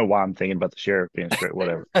 I don't know why I'm thinking about the sheriff being strict.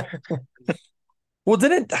 Whatever. Well,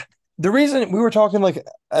 didn't the reason we were talking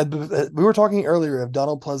earlier if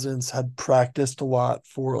Donald Pleasance had practiced a lot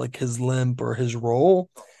for like his limp or his role,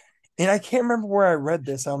 and I can't remember where I read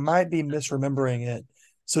this. I might be misremembering it,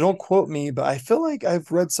 so don't quote me. But I feel like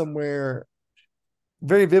I've read somewhere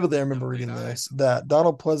very vividly. I remember reading this that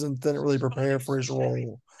Donald Pleasance didn't really prepare for his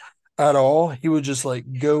role at all. He would just like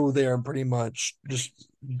go there and pretty much just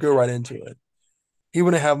go right into it. He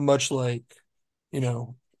wouldn't have much like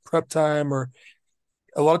prep time or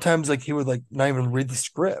a lot of times like he would like not even read the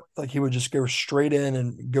script. Like he would just go straight in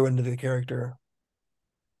and go into the character.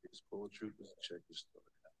 old troopers to check this story.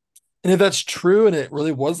 And if that's true and it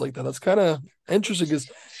really was like that, that's kind of interesting because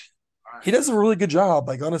he does a really good job.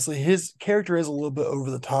 Like honestly, his character is a little bit over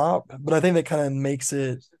the top, but I think that kind of makes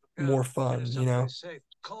it more fun, you know?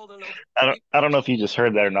 I don't know if you just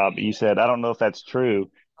heard that or not, but you said I don't know if that's true,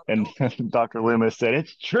 and Dr. Loomis said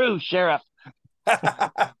it's true, Sheriff.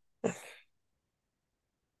 I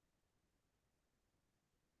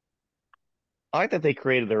like that they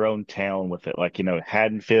created their own town with it. Like,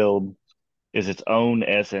 Haddonfield is its own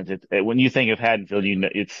essence. When you think of Haddonfield,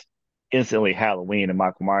 it's instantly Halloween and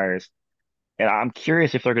Michael Myers. And I'm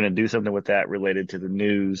curious if they're going to do something with that related to the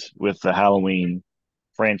news with the Halloween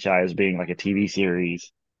franchise being like a TV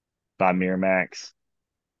series by Miramax.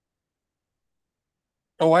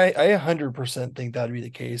 Oh, I 100% think that'd be the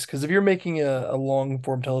case. Because if you're making a long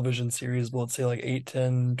form television series, let's say like 8,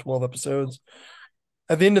 10, 12 episodes,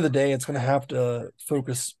 at the end of the day, it's going to have to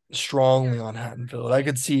focus strongly on Haddonfield. I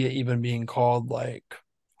could see it even being called like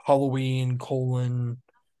Halloween colon,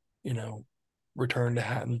 you know, Return to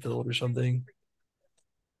Haddonfield or something.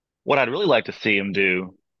 What I'd really like to see him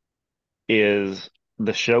do is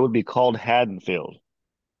the show would be called Haddonfield,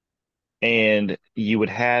 and you would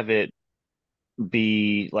have it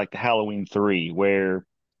be like the Halloween 3, where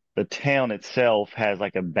the town itself has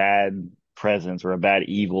like a bad presence or a bad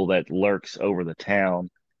evil that lurks over the town.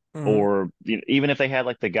 Mhm. Or even if they had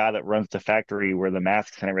like the guy that runs the factory where the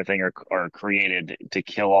masks and everything are created to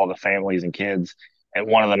kill all the families and kids, and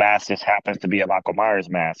one of the masks just happens to be a Michael Myers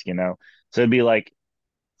mask. So it'd be like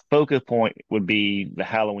focus point would be the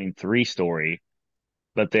Halloween 3 story,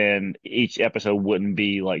 but then each episode wouldn't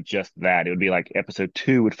be like just that. It would be like episode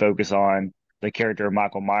 2 would focus on the character of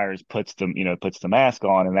Michael Myers puts the mask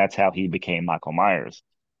on, and that's how he became Michael Myers.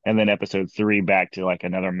 And then episode 3 back to like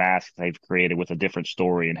another mask they've created with a different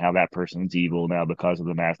story and how that person's evil now because of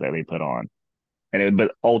the mask that they put on.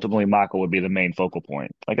 But ultimately Michael would be the main focal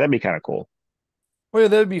point. Like that'd be kind of cool. Well, yeah,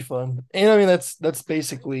 that'd be fun. And I mean, that's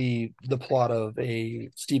basically the plot of a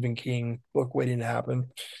Stephen King book waiting to happen.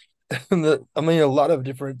 I mean, a lot of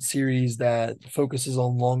different series that focuses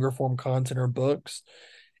on longer form content or books.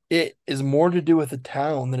 It is more to do with the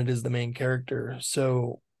town than it is the main character.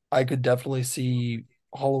 So I could definitely see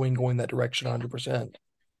Halloween going that direction 100%. Thought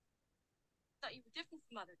you were different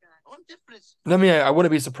from other guys. Oh, I'm different. I mean, I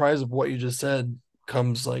wouldn't be surprised if what you just said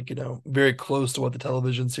comes like, very close to what the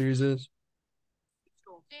television series is.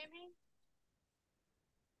 Jamie?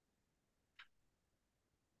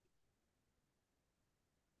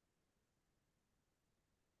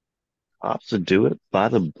 Opts to do it by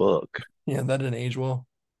the book. Yeah, that didn't age well.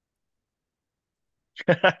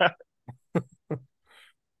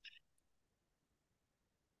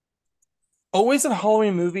 Always in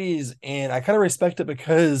Halloween movies, and I kind of respect it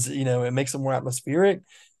because, it makes them more atmospheric,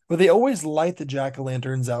 but they always light the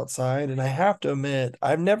jack-o'-lanterns outside. And I have to admit,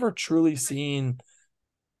 I've never truly seen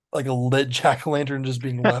like a lit jack-o'-lantern just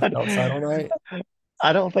being left outside all night.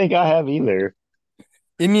 I don't think I have either.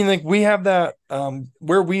 I mean, like we have that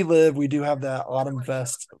where we live, we do have that Autumn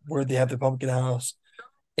Fest where they have the pumpkin house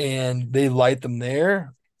and they light them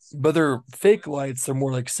there, but they're fake lights, they're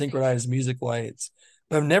more like synchronized music lights.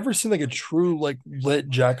 But I've never seen like a true like lit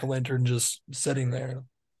jack-o'-lantern just sitting there.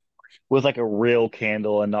 With like a real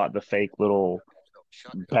candle and not the fake little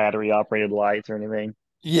battery operated lights or anything.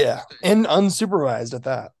 Yeah, and unsupervised at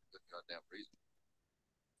that.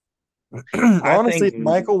 I Honestly, think if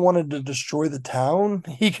Michael wanted to destroy the town,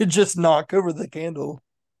 he could just knock over the candle.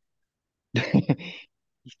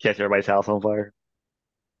 catch everybody's house on fire.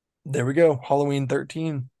 There we go. Halloween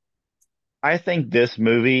 13. I think this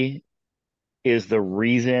movie is the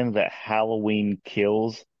reason that Halloween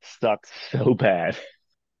Kills stuck so bad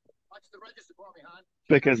Watch the register for me, hon.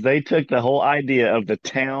 because they took the whole idea of the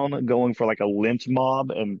town going for like a lynch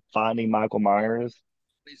mob and finding Michael Myers,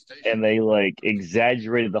 Police station. and they like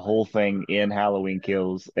exaggerated the whole thing in Halloween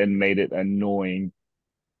Kills and made it annoying.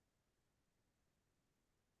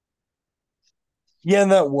 Yeah,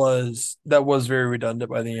 and that was very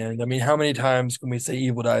redundant by the end. I mean, how many times can we say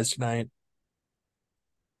evil dies tonight?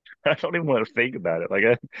 I don't even want to think about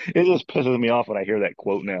it. It just pisses me off when I hear that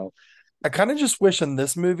quote now. I kind of just wish in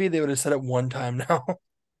this movie they would have said it one time now.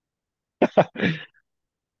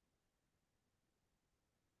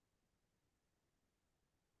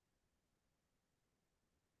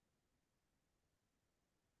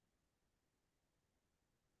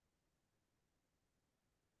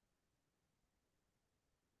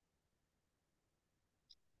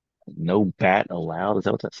 No bat allowed. Is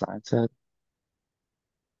that what that sign said?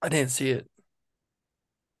 I didn't see it.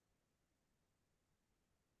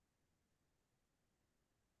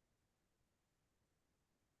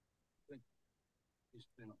 He's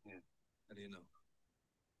been here. How do you know?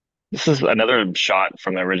 This is another shot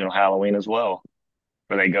from the original Halloween as well,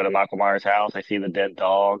 where they go to Michael Myers' house. They see the dead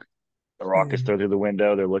dog. The rock is Hmm. thrown through the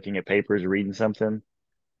window. They're looking at papers, reading something.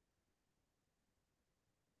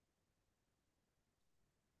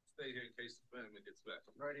 Stay here in case the family gets back.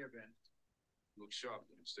 Right here, Ben. Look sharp,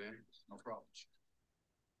 you understand? No problem.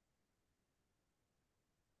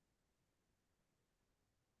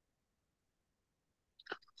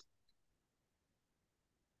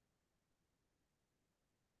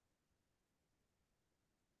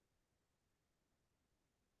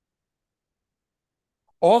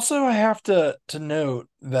 Also, I have to note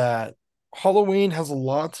that Halloween has a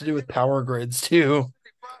lot to do with power grids too.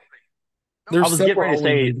 I There's was getting several ready to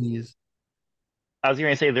Halloween say, movies. I was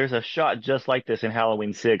going to say, there's a shot just like this in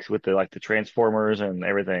Halloween 6 with the like the Transformers and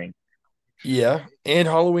everything. Yeah, and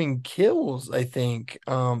Halloween Kills, I think,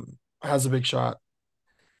 has a big shot.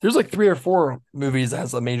 There's like three or four movies that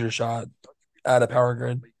has a major shot at a power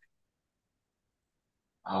grid.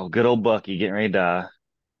 Oh, good old Bucky getting ready to die.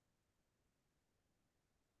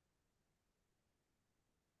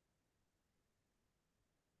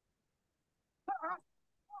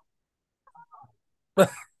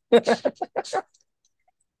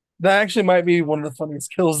 That actually might be one of the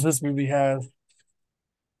funniest kills this movie has.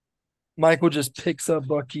 Michael just picks up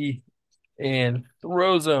Bucky and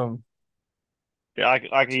throws him, Yeah,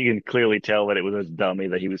 you can clearly tell that it was a dummy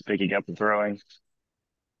that he was picking up and throwing.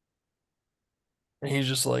 and he's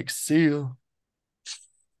just like, "See you."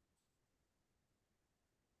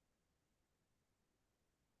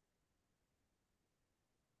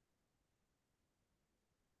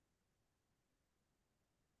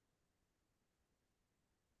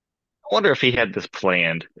 I wonder if he had this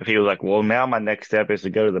planned. If he was like, well, now my next step is to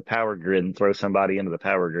go to the power grid and throw somebody into the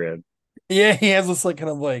power grid. Yeah, he has this like kind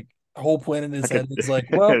of like whole plan in his Like head. He's like,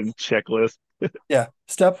 a "Well, checklist. yeah.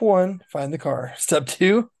 Step one, find the car. Step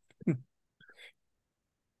two,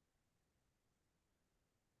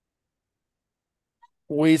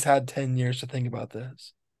 always had 10 years to think about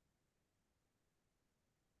this."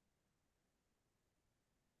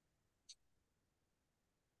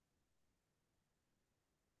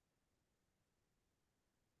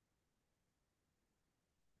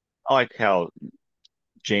 I like how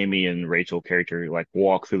Jamie and Rachel character like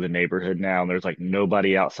walk through the neighborhood now, and there's like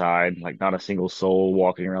nobody outside, like not a single soul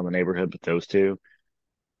walking around the neighborhood but those two.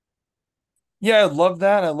 Yeah, I love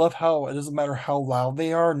that. I love how it doesn't matter how loud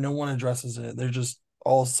they are, no one addresses it. They're just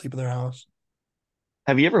all asleep in their house.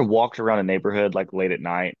 Have you ever walked around a neighborhood like late at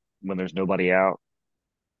night when there's nobody out?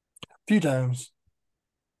 A few times.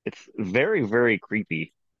 It's very, very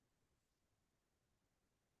creepy.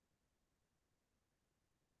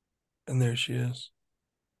 And there she is.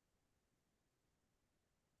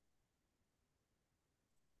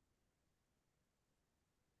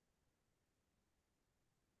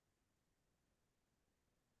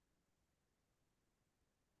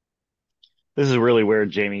 This is really where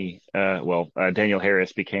Daniel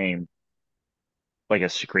Harris became like a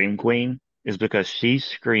scream queen, is because she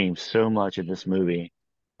screams so much in this movie.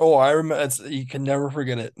 Oh, I remember. It's, you can never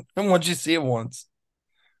forget it. And once you see it once,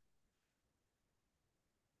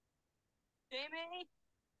 Jamie?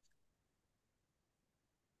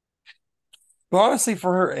 but honestly,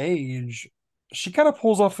 for her age, she kind of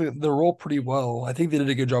pulls off the role pretty well. I think they did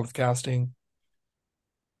a good job with casting.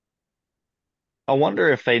 I wonder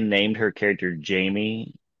if they named her character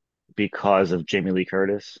Jamie because of Jamie Lee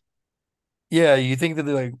Curtis. Yeah, you think that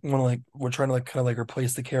they like want to like we're trying to like kind of like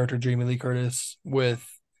replace the character Jamie Lee Curtis with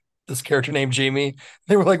this character named Jamie.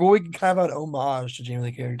 They were like, well, we can kind of have an homage to Jamie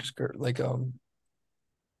Lee Curtis, like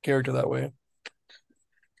character that way.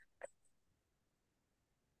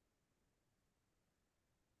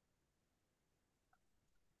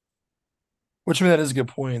 Which I mean that is a good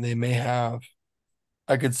point. They may have.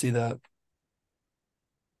 I could see that.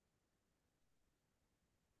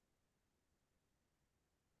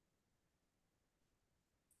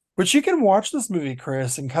 But you can watch this movie,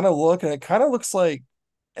 Chris, and kind of look, and it kind of looks like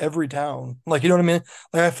every town. Like, you know what I mean?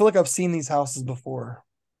 Like, I feel like I've seen these houses before.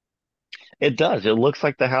 It does. It looks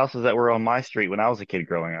like the houses that were on my street when I was a kid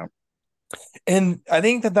growing up. And I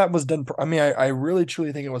think that that was done. I mean, I really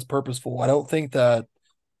truly think it was purposeful. I don't think that,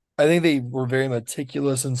 I think they were very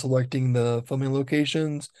meticulous in selecting the filming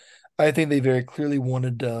locations. I think they very clearly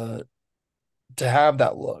wanted to have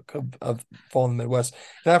that look of falling in the Midwest.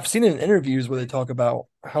 And I've seen it in interviews where they talk about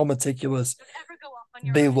how meticulous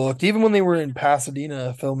they looked. Even when they were in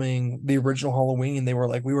Pasadena filming the original Halloween, they were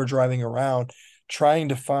like, we were driving around trying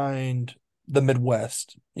to find the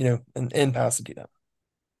Midwest, in Pasadena.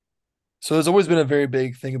 So there's always been a very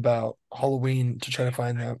big thing about Halloween to try to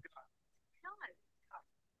find that.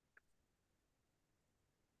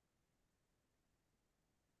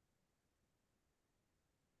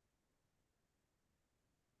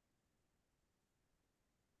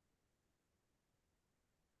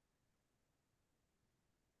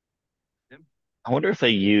 I wonder if they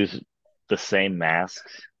use the same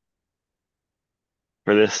masks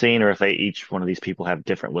for this scene, or if they each one of these people have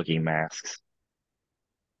different looking masks.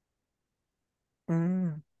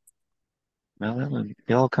 Mm. No,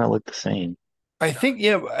 they all kind of look the same. I think,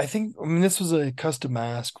 yeah, I mean, this was a custom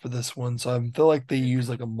mask for this one, so I feel like they use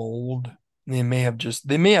like a mold. They may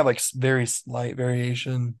have like very slight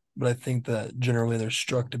variation, but I think that generally they're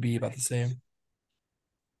struck to be about the same.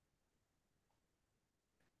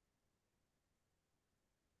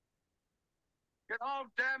 Get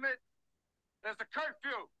home, damn it! There's a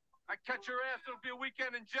curfew. I catch your ass, it'll be a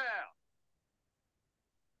weekend in jail.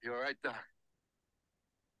 You all right, Doc?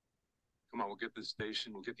 Come on, we'll get to the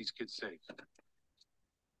station. We'll get these kids safe.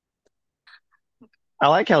 I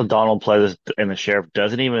like how Donald Pleasance and the sheriff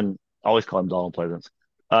doesn't even I always call him Donald Pleasance.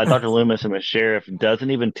 Dr. Loomis and the sheriff doesn't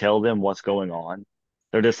even tell them what's going on.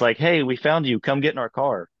 They're just like, "Hey, we found you. Come get in our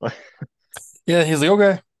car." Yeah, he's like,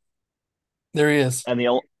 okay, there he is. And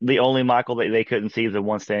the only Michael that they couldn't see is the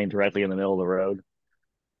one standing directly in the middle of the road.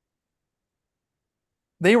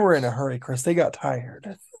 They were in a hurry, Chris. They got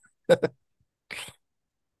tired.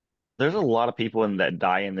 There's a lot of people in that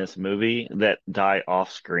die in this movie that die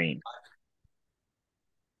off screen.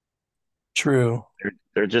 True.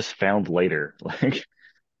 They're just found later. Like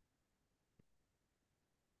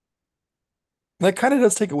That kind of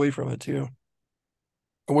does take away from it too.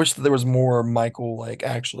 I wish that there was more Michael like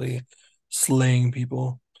actually slaying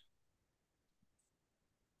people.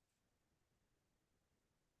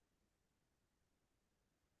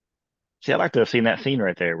 see, I'd like to have seen that scene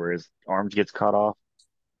right there where his arms gets cut off.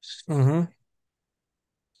 Hmm.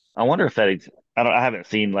 I wonder if I haven't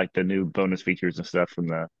seen like the new bonus features and stuff from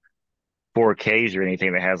the 4Ks or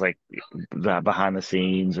anything that has like the behind the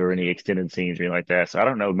scenes or any extended scenes or anything like that. So I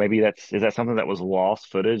don't know. Maybe is that something that was lost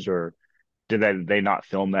footage, or did they not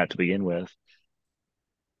film that to begin with?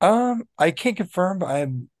 I can't confirm, but I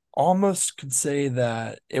almost could say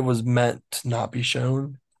that it was meant to not be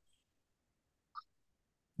shown.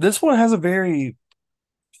 This one has a very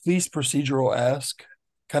police procedural-esque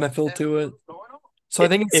kind of feel to it. So I It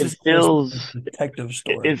think it's it just more so like feels a detective it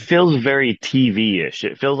story. feels very TV-ish.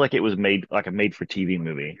 It feels like it was made like a made for TV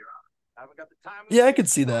movie. Yeah, I could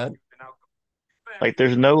see that. Like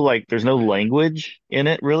there's no language in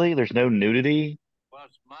it really. There's no nudity.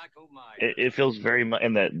 It feels very much,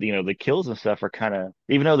 and that the kills and stuff are kind of,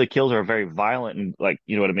 even though the kills are very violent and like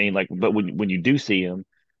what I mean, like, but when you do see them,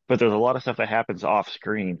 but there's a lot of stuff that happens off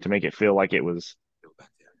screen to make it feel like it was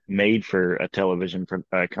made for a television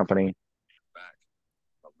company. Back.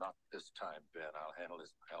 Well, not this time, Ben. I'll handle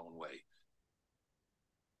this my own way.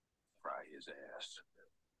 Fry his ass.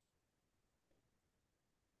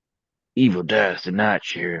 Evil dies tonight,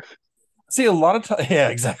 Sheriff. See, a lot of time, yeah,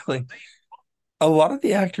 exactly. A lot of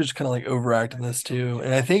the actors kind of like overact in this too,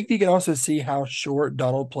 and I think you can also see how short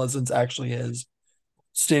Donald Pleasance actually is,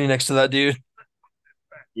 standing next to that dude.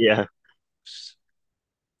 Yeah,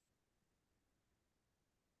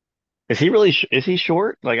 is he really? Is he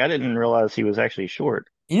short? Like I didn't realize he was actually short.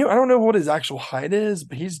 I don't know what his actual height is,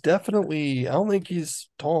 but he's definitely. I don't think he's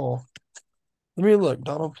tall. Let me look.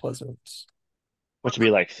 Donald Pleasance. Which would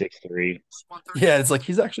be like 6'3". Yeah, it's like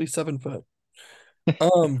he's actually 7 foot.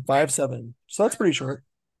 5'7". So that's pretty short.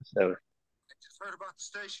 So Just heard about the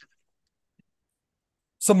station.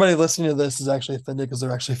 Somebody listening to this is actually offended because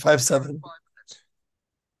they're actually 5'7".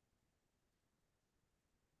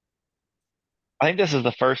 I think this is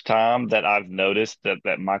the first time that I've noticed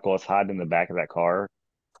that Michael is hiding in the back of that car,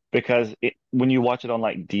 because when you watch it on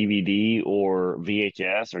like DVD or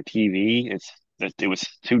VHS or TV, it was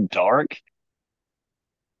too dark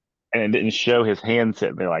and it didn't show his hand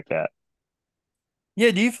sitting there like that. Yeah,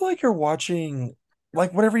 do you feel like you're watching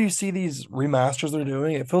like whenever you see these remasters they're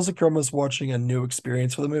doing, it feels like you're almost watching a new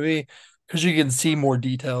experience for the movie because you can see more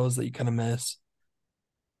details that you kind of miss.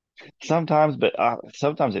 Sometimes, but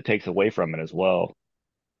sometimes it takes away from it as well.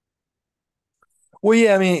 Well,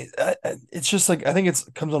 yeah, I mean, it's just like I think it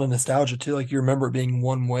comes on a nostalgia too. Like you remember it being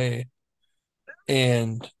one way,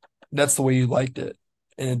 and that's the way you liked it,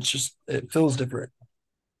 and it feels different.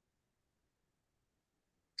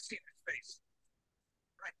 See that face?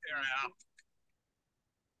 Right there, Al.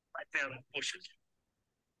 Right there in the bushes.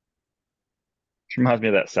 Which reminds me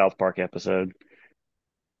of that South Park episode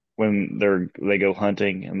when they go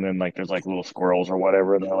hunting and then like there's like little squirrels or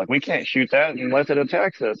whatever and they're like, we can't shoot that unless it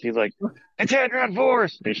attacks us. He's like, it's hand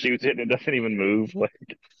force. He shoots it and it doesn't even move.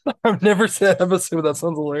 Like I've never seen that episode, but that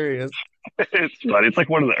sounds hilarious. it's funny. It's like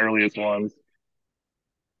one of the earliest ones.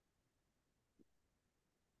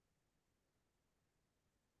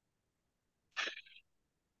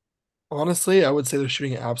 Honestly, I would say they're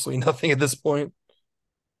shooting absolutely nothing at this point.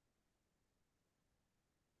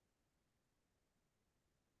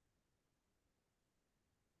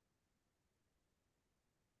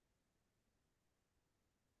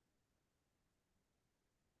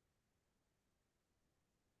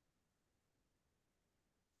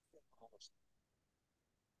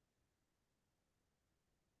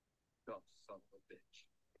 Dumb son of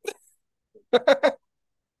a bitch.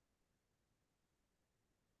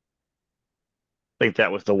 I think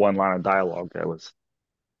that was the one line of dialogue that was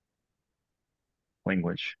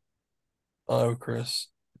language. Oh, Chris,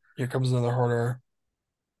 here comes another horror.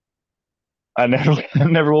 I never, I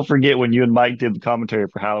never will forget when you and Mike did the commentary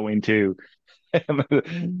for Halloween 2.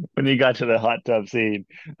 When you got to the hot tub scene,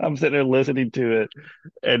 I'm sitting there listening to it,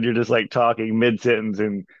 and you're just like talking mid-sentence,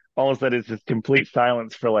 and all of a sudden it's just complete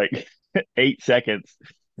silence for like 8 seconds,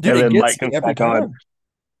 Dude, and it then gets Mike me comes every back on, time.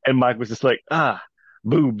 and Mike was just like,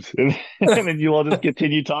 boobs, and then you all just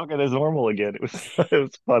continue talking as normal again. It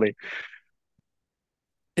was funny.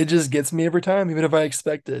 It just gets me every time, even if I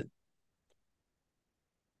expect it.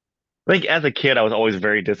 I think as a kid, I was always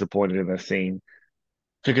very disappointed in this scene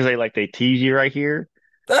because they tease you right here,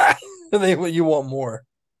 You want more.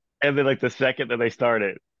 and then like the second that they start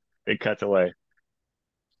it, it cuts away.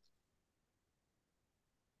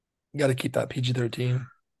 You got to keep that PG-13.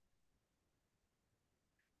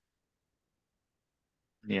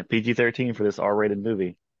 Yeah, PG-13 for this R-rated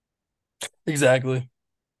movie. Exactly.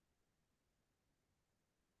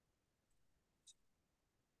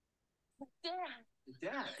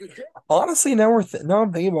 Honestly, now I'm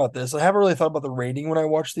thinking about this. I haven't really thought about the rating when I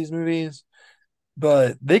watch these movies,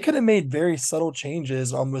 but they could have made very subtle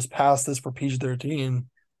changes almost past this for PG-13.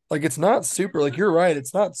 Like it's not super, like you're right,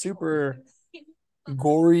 it's not super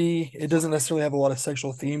gory. It doesn't necessarily have a lot of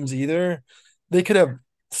sexual themes either. They could have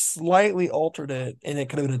slightly altered it and it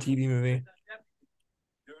could have been a TV movie.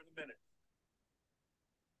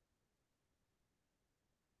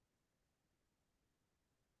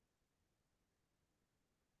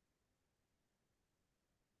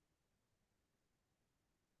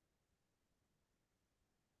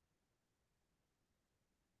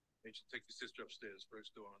 They should take your sister upstairs,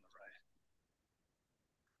 first door on the right.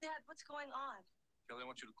 Dad, what's going on? Kelly, I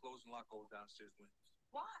want you to close and lock all downstairs windows.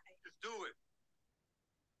 Why? Just do it.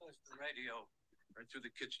 Close the radio. Right through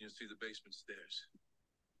the kitchen, you'll see the basement stairs.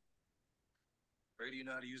 Ray, do you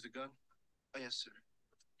know how to use the gun? Oh, yes, sir.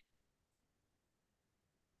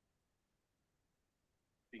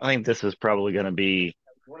 I think this is probably going to be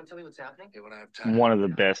You want to tell me what's happening? Yeah, when I have time. one of the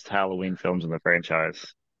best Halloween films in the franchise.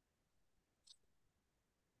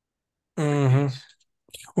 Hmm.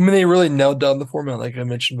 I mean, they really nailed down the format, like I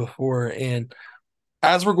mentioned before. And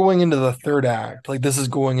as we're going into the third act, like this is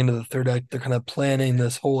going into the third act, they're kind of planning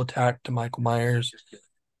this whole attack to Michael Myers.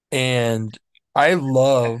 And I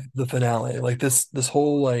love the finale. Like this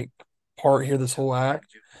whole like part here, this whole act,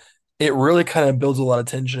 it really kind of builds a lot of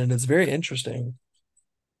tension and it's very interesting.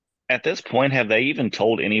 At this point, have they even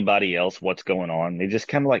told anybody else what's going on? They just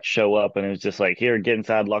kind of like show up and it's just like, here, get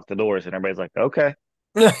inside, lock the doors. And everybody's like, okay.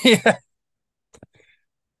 Yeah.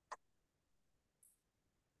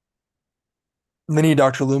 And they need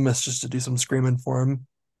Dr. Loomis just to do some screaming for him.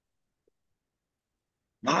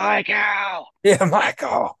 Michael! Yeah,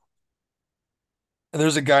 Michael. And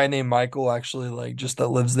there's a guy named Michael actually, like just that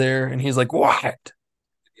lives there, and he's like, "What?"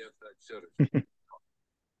 The outside shutters.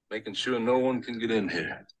 Making sure no one can get in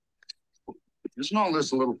here. Isn't all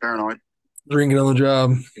this a little paranoid? Drinking on the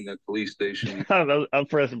job. In that police station.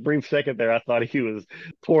 For a brief second there, I thought he was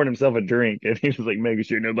pouring himself a drink and he was like making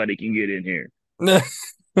sure nobody can get in here. Been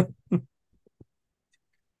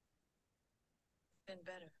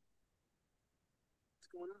better. What's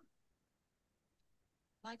going on?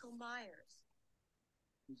 Michael Myers.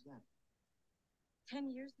 Who's that? 10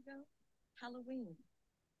 years ago, Halloween.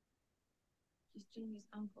 He's Jamie's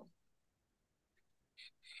uncle.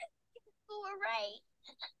 All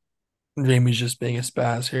right. Jamie's just being a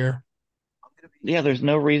spaz here. Yeah, there's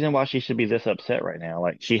no reason why she should be this upset right now.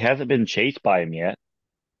 Like, she hasn't been chased by him yet.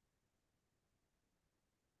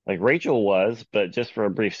 Like, Rachel was, but just for a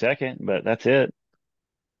brief second, but that's it.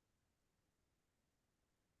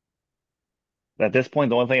 At this point,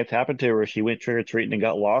 the only thing that's happened to her is she went trick-or-treating and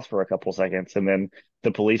got lost for a couple seconds, and then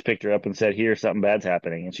the police picked her up and said, here, something bad's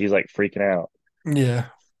happening, and she's like freaking out. Yeah,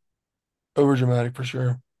 over dramatic for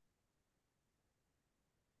sure.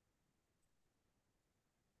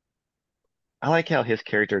 I like how his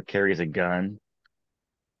character carries a gun,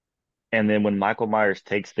 and then when Michael Myers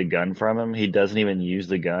takes the gun from him, he doesn't even use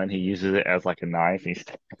the gun. He uses it as like a knife, and he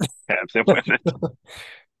stabs him with it.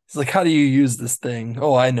 It's like, how do you use this thing?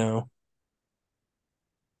 Oh, I know.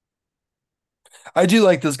 I do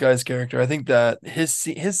like this guy's character. I think that his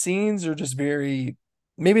scenes are just very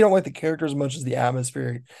maybe I don't like the character as much as the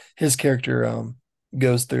atmosphere his character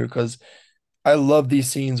goes through because I love these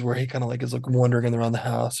scenes where he kind of like is like wandering around the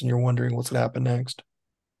house and you're wondering what's gonna happen next.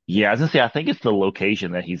 Yeah, I was gonna say I think it's the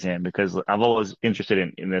location that he's in because I've always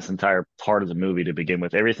interested in this entire part of the movie to begin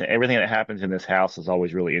with. Everything that happens in this house is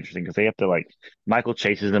always really interesting because they have to like Michael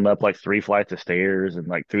chases them up like three flights of stairs and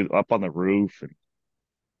like through up on the roof and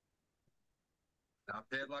Now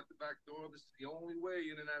padlock the back door. This is the only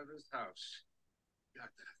way in and out of this house. You got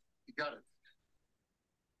that. You got it.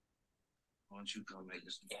 Why don't you come make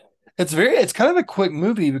us? It's kind of a quick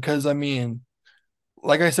movie because I mean,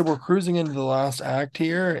 like I said, we're cruising into the last act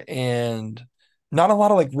here, and not a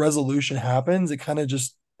lot of like resolution happens. It kind of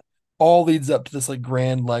just all leads up to this like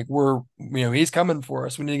grand, like he's coming for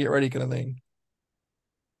us. We need to get ready, kind of thing.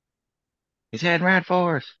 he's heading right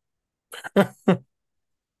for us.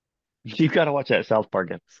 You got to watch that South Park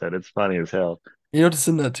episode. It's funny as hell. You have to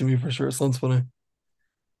send that to me for sure. It sounds funny.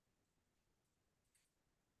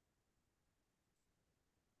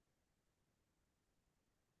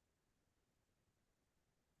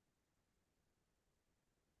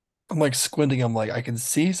 I'm like squinting. I'm like, I can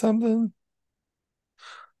see something.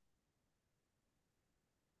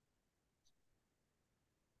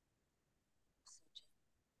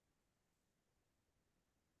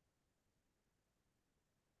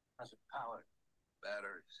 How's it powered?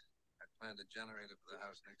 Batteries. I planned a generator for the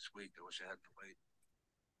house next week. I wish I hadn't waited.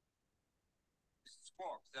 This is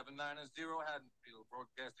Squawk 790 Haddonfield,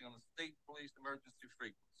 broadcasting on the State Police Emergency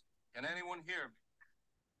Frequency. Can anyone hear me?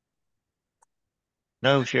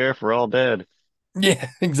 No, Sheriff, we're all dead. Yeah,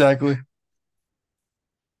 exactly.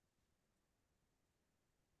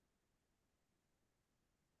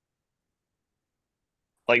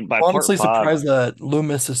 Like by I'm part honestly five, surprised that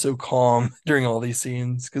Loomis is so calm during all these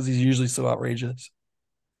scenes because he's usually so outrageous.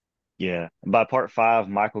 yeah, by part five,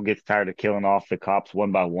 Michael gets tired of killing off the cops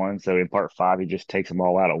one by one. So in part five, he just takes them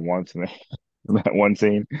all out at once in, in that one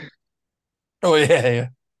scene. Oh yeah, yeah.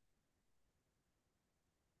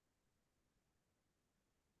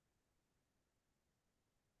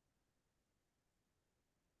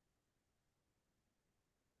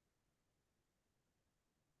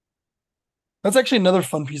 That's actually another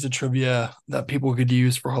fun piece of trivia that people could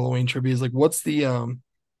use for Halloween trivia is like what's the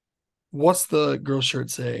girl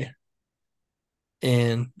shirt say?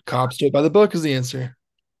 And cops do it by the book is the answer.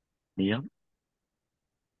 Yep.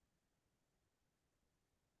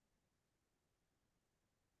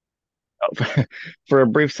 For a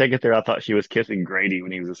brief second there, I thought she was kissing Grady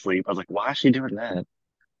when he was asleep. I was like, why is she doing that?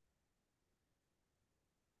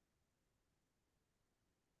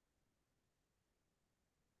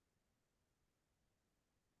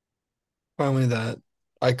 Finally that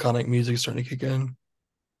iconic music starting to kick in.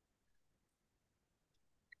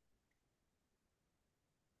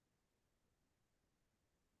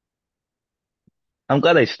 I'm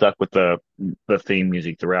glad they stuck with the theme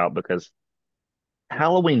music throughout because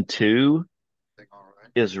Halloween 2 Think all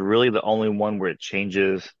right. is really the only one where it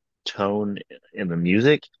changes tone in the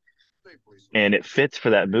music State Police. and it fits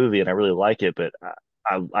for that movie and I really like it, but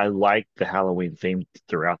I like the Halloween theme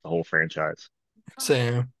throughout the whole franchise.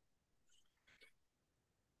 Same.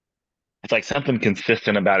 It's like something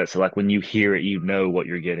consistent about it. So like when you hear it, you know what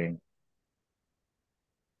you're getting.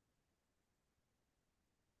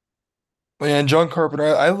 And John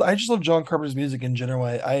Carpenter, I just love John Carpenter's music in general.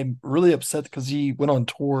 I'm really upset because he went on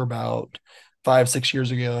tour about 5, 6 years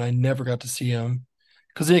ago, and I never got to see him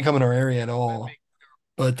because he didn't come in our area at all.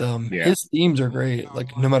 But Yeah. his themes are great.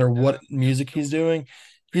 Like no matter what music he's doing,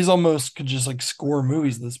 he's almost could just like score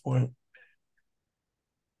movies at this point.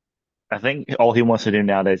 I think all he wants to do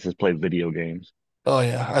nowadays is play video games. Oh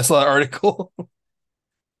yeah, I saw that article.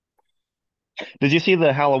 Did you see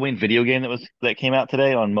the Halloween video game that came out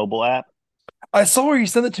today on mobile app? I saw where you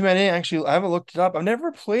sent it to me. I haven't looked it up. I've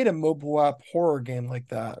never played a mobile app horror game like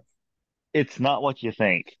that. It's not what you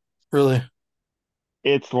think. Really,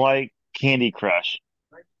 It's like Candy Crush.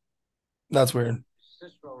 that's weird.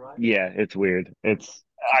 Yeah, it's weird.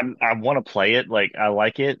 I want to play it. Like I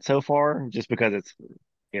like it so far just because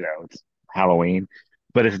it's Halloween,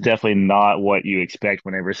 but it's definitely not what you expect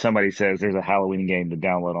whenever somebody says there's a Halloween game to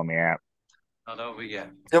download on the app. Not over yet.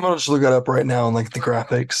 I'm gonna just look it up right now and like the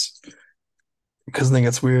graphics because I think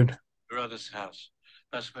it's weird. Brother's house.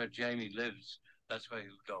 That's where Jamie lives. That's where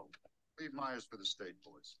he'll go. Leave Myers for the state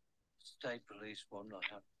police. State police will not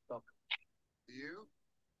have to stop Do you?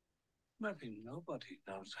 him. Maybe nobody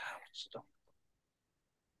knows how to stop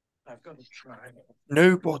him. I've got to try.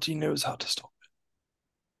 Nobody knows how to stop it.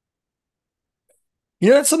 You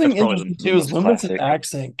know, that's something That's probably interesting the too. Is most Loomis's classic.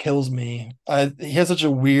 accent kills me. He has such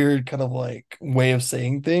a weird kind of like way of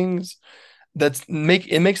saying things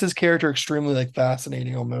it makes his character extremely like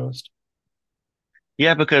fascinating almost.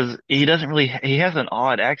 Yeah, because he has an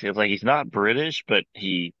odd accent. It's like he's not British, but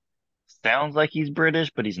he sounds like he's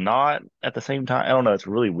British, but he's not at the same time. I don't know. It's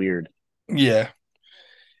really weird. Yeah.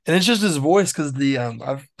 And it's just his voice because the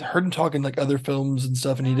I've heard him talk in like other films and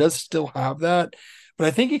stuff, and he does still have that, but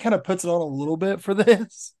I think he kind of puts it on a little bit for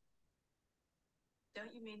this.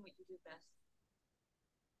 Don't you mean what you do best?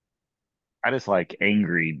 I just like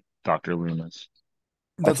angry Dr. Loomis.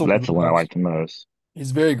 That's a That's the one I best. like the most. He's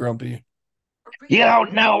very grumpy. You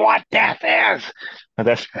don't know what death is.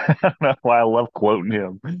 That's I don't know why I love quoting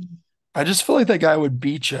him. I just feel like that guy would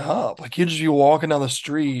beat you up. Like he'd just be walking down the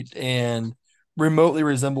street and remotely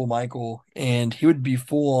resemble Michael, and he would be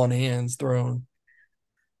full on hands thrown.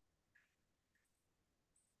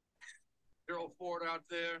 Gerald Ford out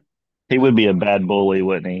there. He would be a bad bully,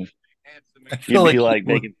 wouldn't he? Handsome I man. feel You'd like be he like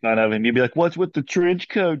would. making fun of him. You'd be like, "What's with the trench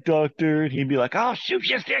coat, doctor?" And he'd be like, "I'll shoot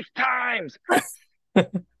you 6 times."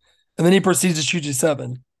 And then he proceeds to shoot you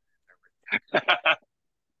seven.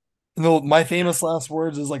 And my famous last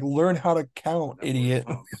words is like, "Learn how to count, idiot."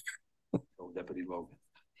 Oh, Deputy Logan.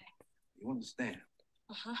 You understand?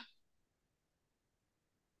 Uh-huh.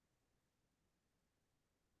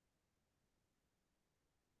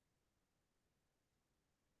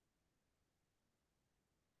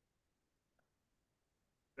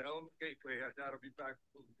 Tell him Gateway. I doubt I'll be back.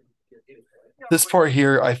 This part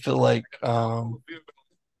here, I feel like I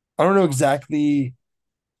don't know exactly.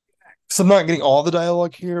 So I'm not getting all the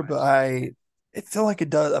dialogue here, but I feel like it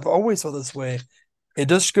does. I've always felt this way. It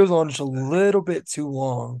just goes on just a little bit too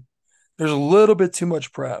long. There's a little bit too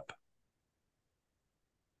much prep.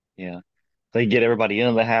 Yeah. They get everybody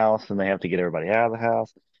into the house and they have to get everybody out of the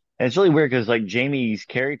house. And it's really weird because like Jamie's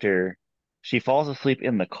character, she falls asleep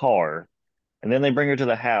in the car and then they bring her to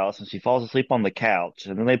the house and she falls asleep on the couch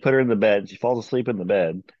and then they put her in the bed and she falls asleep in the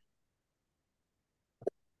bed.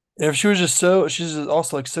 And if she's just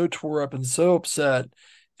also like so tore up and so upset,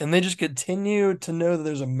 and they just continue to know that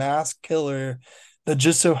there's a mass killer that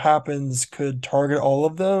just so happens could target all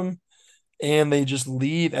of them, and they just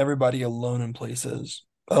leave everybody alone in places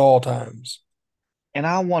at all times. And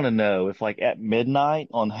I want to know if like at midnight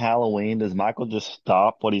on Halloween, does Michael just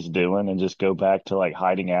stop what he's doing and just go back to like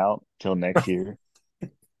hiding out till next year?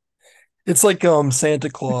 It's like Santa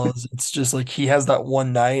Claus. It's just like he has that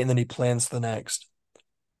one night and then he plans the next.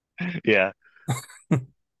 Yeah.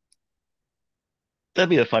 That'd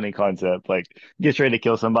be a funny concept. Like gets ready to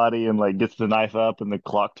kill somebody and like gets the knife up and the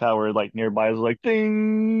clock tower like nearby is like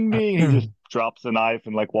ding ding. He just You drops the knife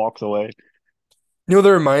and like walks away. know what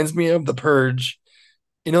that reminds me of? The Purge.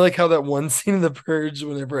 You know, like how that one scene of the Purge,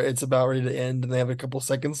 whenever it's about ready to end and they have a couple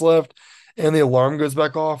seconds left, and the alarm goes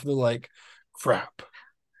back off, and they're like, "Crap."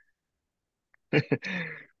 I've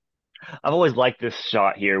always liked this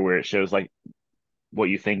shot here where it shows like what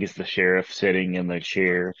you think is the sheriff sitting in the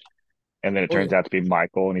chair, and then it Oh turns yeah. out to be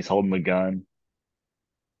Michael and he's holding the gun.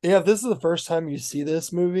 Yeah, if this is the first time you see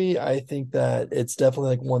this movie, I think that it's definitely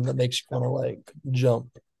like one that makes you kind of like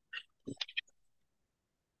jump.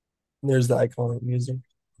 There's the iconic music.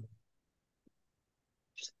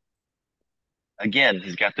 Again,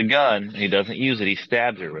 he's got the gun. He doesn't use it. He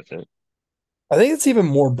stabs her with it. I think it's even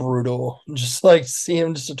more brutal. Just like see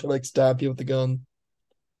him just to like stab you with the gun.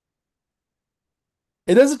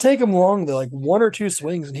 It doesn't take him long though, like one or two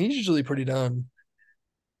swings, and he's usually pretty done.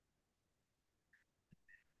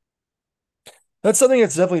 That's something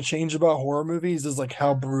that's definitely changed about horror movies is like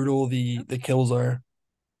how brutal the kills are.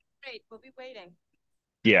 Great, we'll be waiting.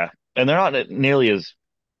 Yeah, and they're not nearly as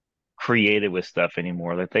creative with stuff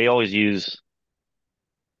anymore. Like they always use,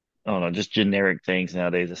 I don't know, just generic things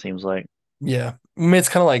nowadays. It seems like. Yeah. I mean, it's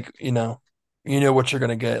kind of like, you know what you're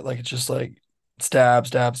gonna get. Like it's just like stab,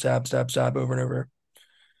 stab, stab, stab, stab over and over.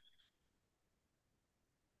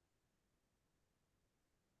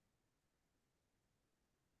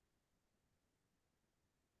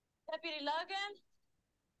 Deputy Logan?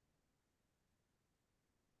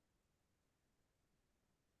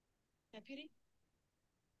 Deputy?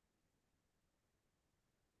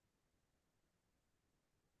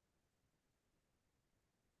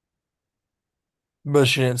 But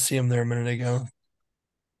she didn't see him there a minute ago.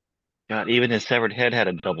 God, even his severed head had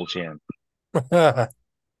a double chin. I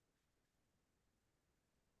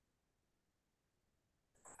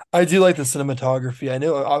do like the cinematography. I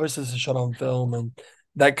know obviously this is shot on film and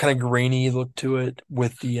that kind of grainy look to it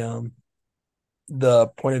with the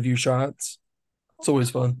point of view shots. It's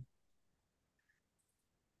always fun.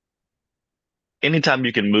 Anytime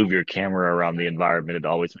you can move your camera around the environment, it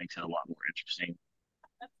always makes it a lot more interesting.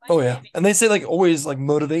 Oh yeah. And they say like always like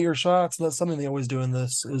motivate your shots. And that's something they always do in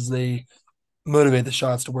this is they motivate the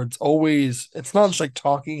shots to where it's not just like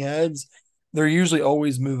talking heads. They're usually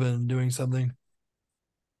always moving and doing something.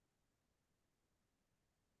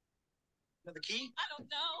 For the key? I don't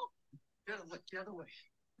know. Gotta look the other way.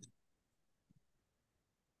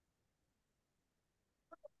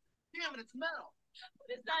 Damn it, it's metal. What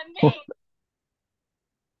does that mean?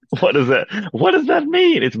 What does that? What does that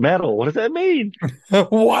mean? It's metal. What does that mean?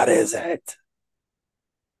 What is it?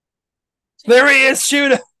 There he is.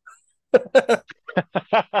 Shoot him. That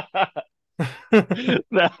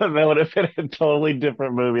would have been a totally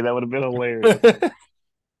different movie. That would have been hilarious.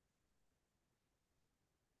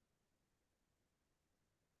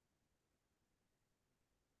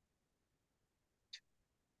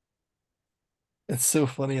 It's so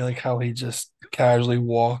funny, like how he just casually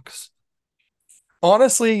walks.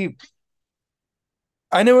 Honestly,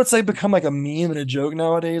 I know it's like become like a meme and a joke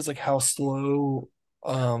nowadays, like how slow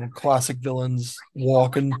classic villains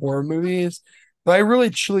walk in horror movies. But I really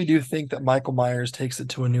truly do think that Michael Myers takes it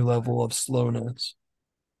to a new level of slowness.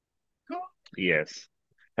 Yes.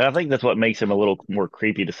 And I think that's what makes him a little more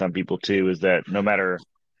creepy to some people too, is that no matter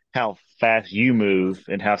how fast you move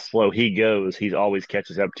and how slow he goes, he always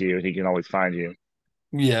catches up to you and he can always find you.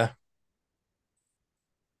 Yeah.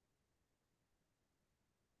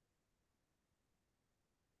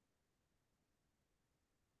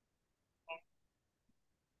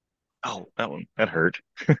 Oh, that one, that hurt.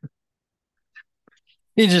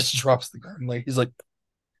 He just drops the gun. Like he's like,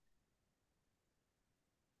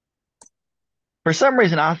 For some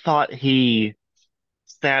reason, I thought he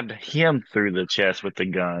stabbed him through the chest with the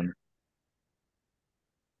gun.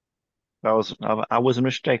 I was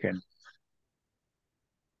mistaken.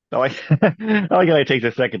 I like I like how he takes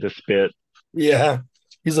a second to spit. yeah.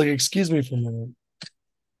 He's like, excuse me for a minute.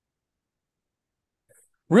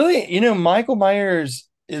 Really, Michael Myers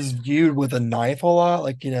is viewed with a knife a lot,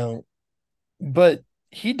 like, but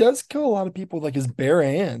he does kill a lot of people with like his bare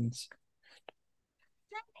hands.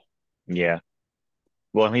 Yeah.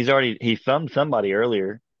 Well, he thumbed somebody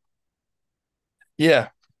earlier. Yeah.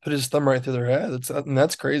 Put his thumb right through their head. And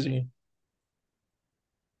that's crazy.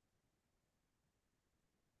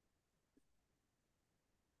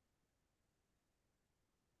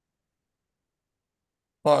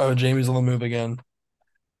 Uh-oh, Jamie's on the move again.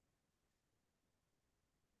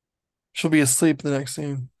 She'll be asleep in the next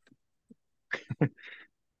scene.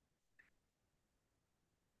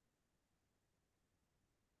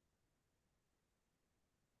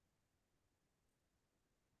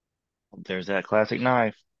 There's that classic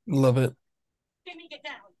knife. Love it. Jimmy, get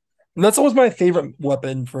down. And that's always my favorite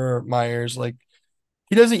weapon for Myers. Like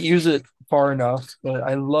he doesn't use it far enough, but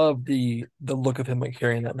I love the look of him like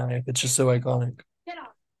carrying that knife. It's just so iconic. Get off.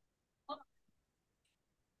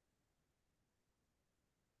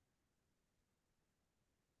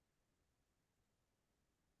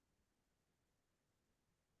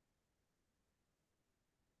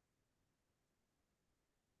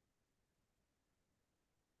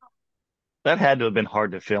 That had to have been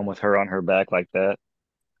hard to film with her on her back like that.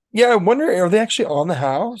 Yeah, I wonder, are they actually on the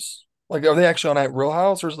house? Like, are they actually on a real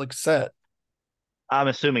house or is it like set? I'm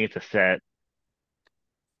assuming it's a set,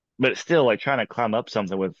 but it's still like trying to climb up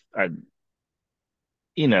something with, I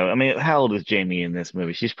mean, how old is Jamie in this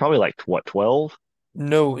movie? She's probably like what, 12?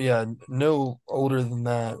 No, yeah, no older than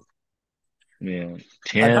that. Yeah, I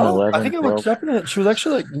 10, know. I 11, think I looked 12. up and she was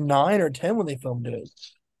actually like 9 or 10 when they filmed it.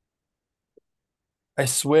 I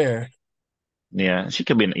swear. Yeah, she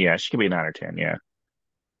could be 9 or 10, yeah.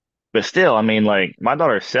 But still, I mean, like my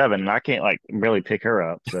daughter's 7 and I can't like really pick her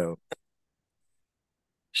up. So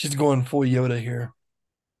She's going full Yoda here.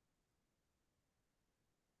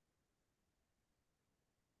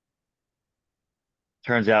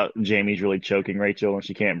 turns out Jamie's really choking Rachel and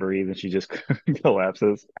she can't breathe and she just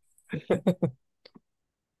collapses.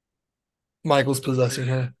 Michael's possessing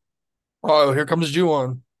her. Oh, here comes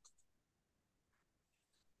Ju-on.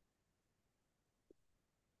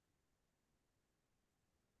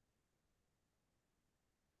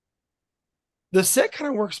 The set kind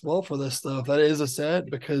of works well for this stuff. That is a set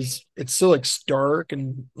because it's so like stark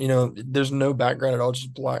and there's no background at all,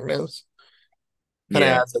 just blackness. Kind of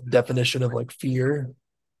Yeah. adds a definition of like fear.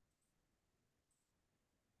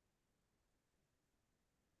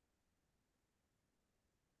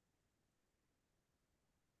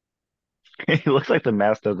 It looks like the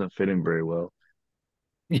mask doesn't fit him very well.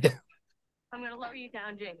 Yeah. I'm gonna lower you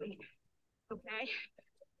down, Jamie. Okay?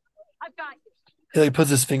 I've got you. He like puts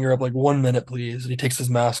his finger up like 1 minute, please. And he takes his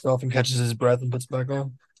mask off and catches his breath and puts it back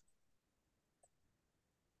on.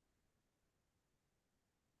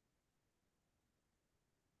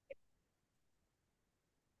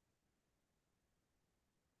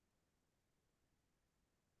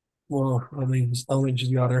 Well, I think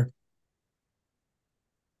she's got her.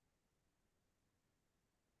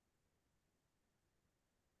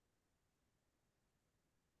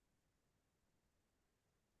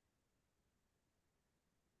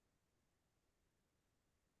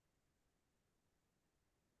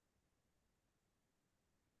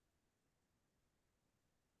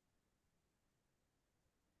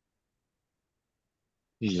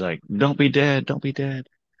 He's like, "Don't be dead, don't be dead."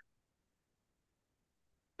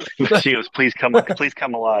 She goes, please come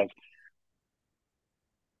alive."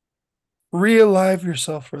 Realive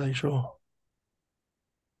yourself, Rachel.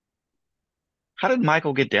 How did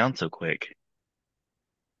Michael get down so quick?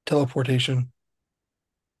 Teleportation.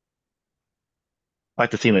 I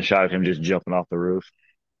like to see the shot of him just jumping off the roof.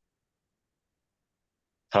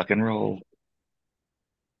 Tuck and roll.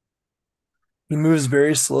 He moves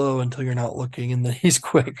very slow until you're not looking, and then he's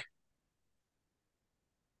quick.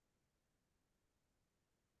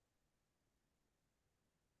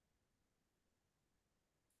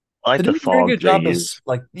 I They like do the a very fog good they job of use.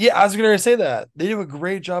 like, yeah, I was gonna say that. They do a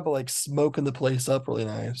great job of like smoking the place up really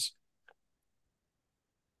nice.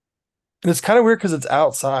 And it's kind of weird because it's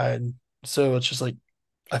outside. So it's just like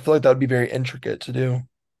I feel like that would be very intricate to do.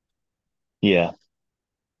 Yeah.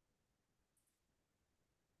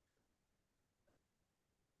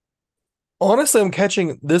 Honestly, I'm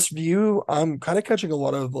catching this view. I'm kind of catching a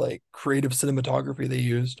lot of like creative cinematography they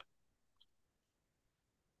used.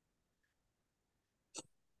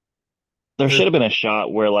 There There's, should have been a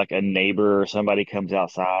shot where like a neighbor or somebody comes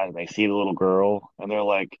outside and they see the little girl and they're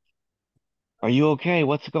like, "Are you okay?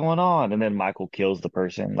 What's going on?" And then Michael kills the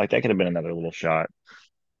person. Like that could have been another little shot.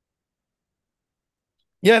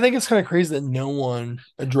 yeah, I think it's kind of crazy that no one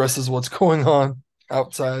addresses what's going on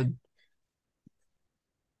outside.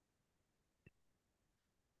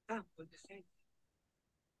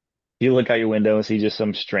 You look out your window and see just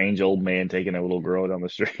some strange old man taking a little girl down the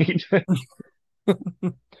street.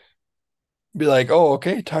 Be like, oh,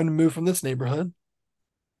 okay, time to move from this neighborhood.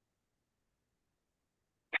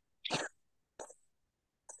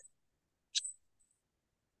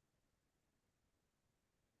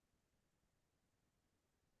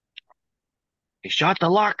 He shot the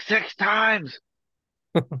lock 6 times.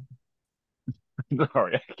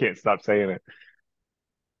 Sorry, I can't stop saying it.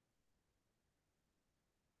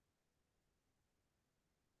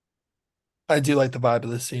 I do like the vibe of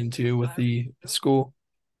this scene too with the school.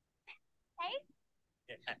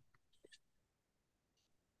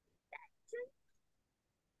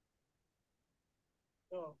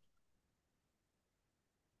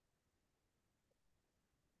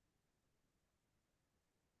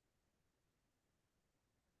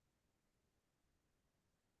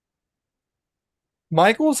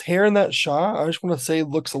 Michael's hair in that shot, I just want to say,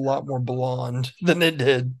 looks a lot more blonde than it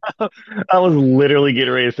did. I was literally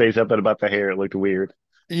getting ready to say something about the hair. It looked weird.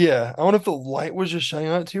 Yeah, I wonder if the light was just shining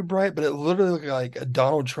on it too bright, but it literally looked like a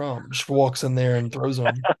Donald Trump just walks in there and throws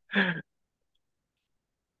them.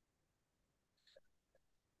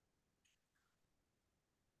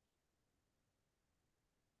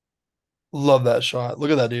 Love that shot.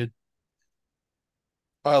 Look at that dude.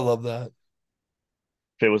 I love that.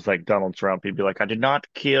 If it was like Donald Trump, he'd be like, "I did not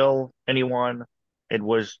kill anyone. It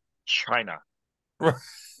was China."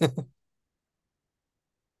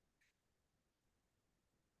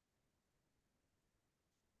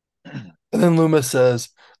 And then Loomis says,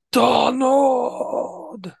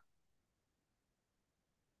 Donald.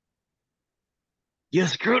 You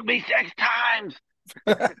screwed me 6 times.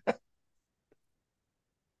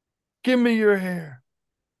 Give me your hair.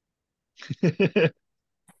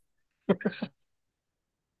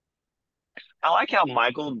 I like how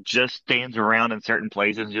Michael just stands around in certain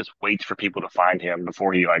places and just waits for people to find him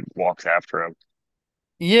before he like walks after him.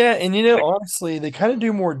 Yeah, and Like, honestly, they kind of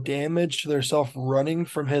do more damage to their self running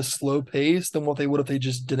from his slow pace than what they would if they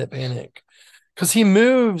just didn't panic. Because he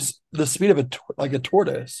moves the speed of like a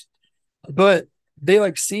tortoise, but they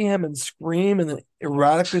like see him and scream and then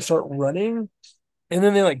erratically start running, and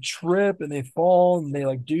then they like trip and they fall and they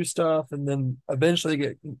like do stuff, and then eventually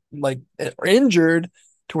get like injured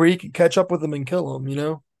to where he can catch up with them and kill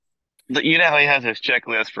them. but you know how he has his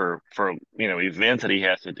checklist for events that he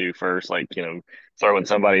has to do first, like throwing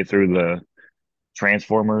somebody through the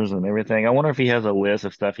transformers and everything. I wonder if he has a list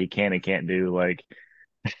of stuff he can and can't do. Like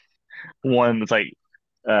one that's like,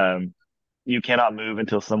 um, you cannot move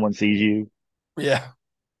until someone sees you. Yeah.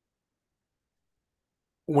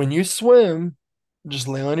 When you swim, just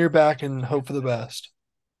lay on your back and hope for the best.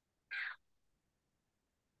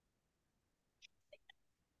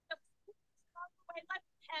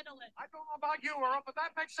 I don't know about you, Earl, but that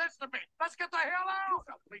makes sense to me. Let's get the hell out.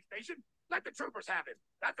 Police station. Let the troopers have him.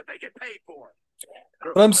 That's what they get paid for.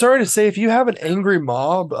 But I'm sorry to say, if you have an angry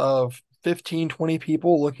mob of 15, 20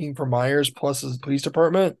 people looking for Myers plus his police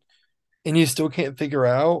department, and you still can't figure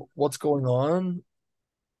out what's going on,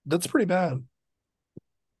 that's pretty bad.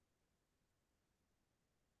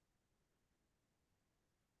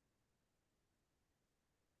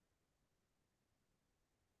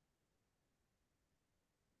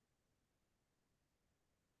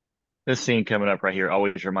 This scene coming up right here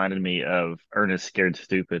always reminded me of Ernest Scared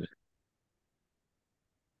Stupid.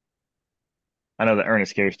 I know that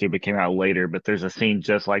Ernest Scared Stupid came out later, but there's a scene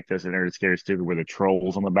just like this in Ernest Scared Stupid where the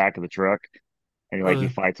troll's on the back of the truck and he Uh,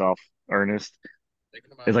 fights off Ernest.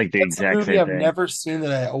 Thinking It's about like the that's a exact movie same I've thing. never seen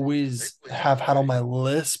that I always have had on my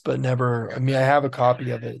list, but never. I mean, I have a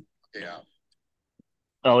copy of it. yeah.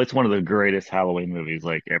 Oh, it's one of the greatest Halloween movies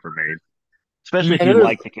like ever made. Especially Man, if you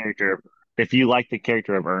like the character. If you like the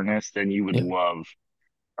character of Ernest, then you would yeah, love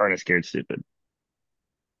Ernest Scared Stupid.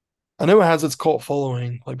 I know it has its cult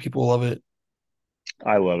following. Like people love it.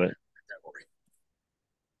 I love it.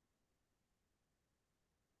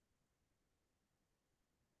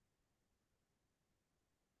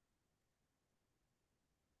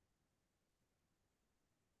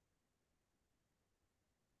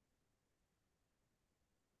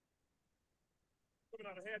 Coming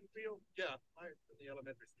out of Haddonfield? Yeah, I'm in the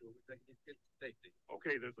elementary school. We're taking these kids to safety.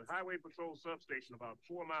 Okay, there's a highway patrol substation about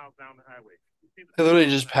 4 miles down the highway. They literally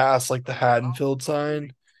just passed like the Haddonfield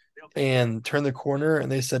sign and turned the corner,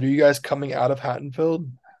 and they said, "Are you guys coming out of Haddonfield?"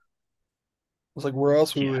 I was like, "Where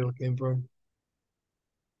else would Yeah. we have came from?"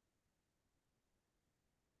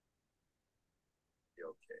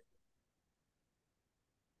 Okay.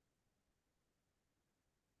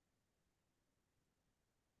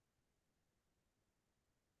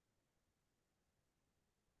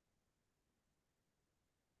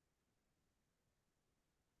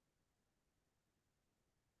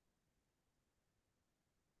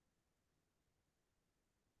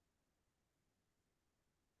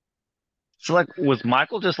 So like was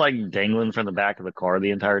Michael just like dangling from the back of the car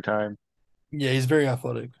the entire time? Yeah, he's very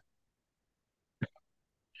athletic.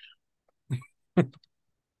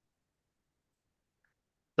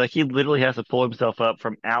 Like he literally has to pull himself up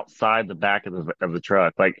from outside the back of the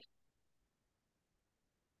truck. Like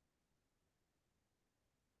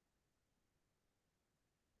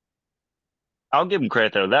I'll give him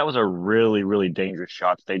credit though. That was a really, really dangerous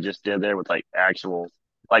shot that they just did there with like actual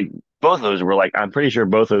like both of those were like I'm pretty sure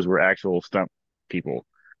both of those were actual stunt people.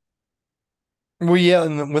 Well, yeah,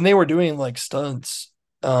 and when they were doing like stunts,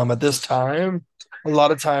 at this time, a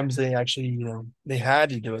lot of times they actually, they had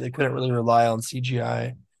to do it. They couldn't really rely on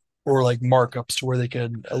CGI or like markups to where they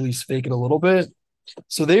could at least fake it a little bit.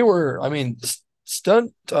 So they were, I mean,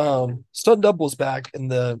 stunt doubles back in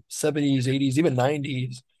the 70s, 80s, even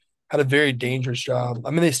 90s had a very dangerous job.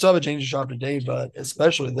 I mean, they still have a dangerous job today, but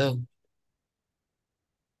especially then.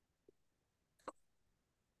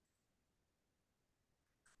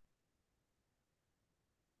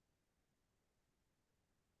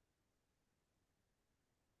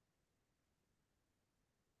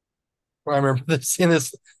 I remember this seeing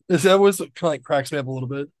this that was kind of like cracks me up a little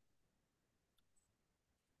bit.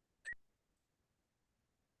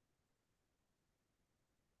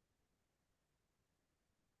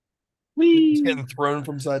 Just Whee! getting thrown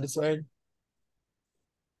from side to side.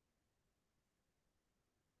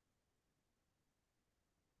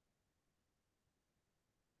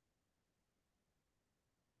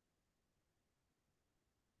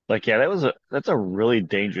 Like yeah, that's a really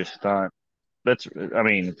dangerous stunt. That's I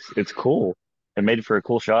mean it's cool. It made for a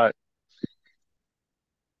cool shot.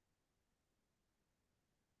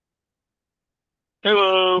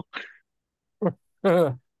 Hello.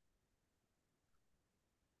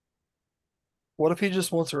 What if he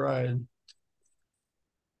just wants a ride?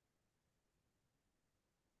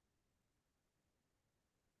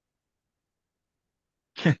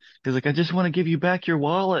 He's like, I just want to give you back your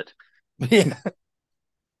wallet. Yeah.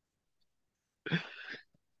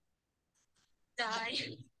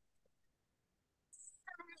 Die.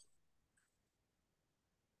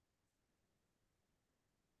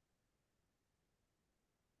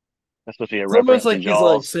 That's supposed to be a It's almost reference to like he's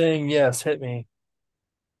like Jaws. saying, "Yes, hit me."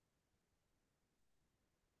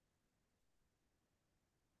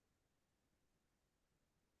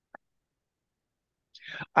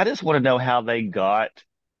 I just want to know how they got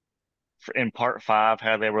in part five,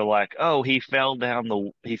 how they were like, oh, he fell down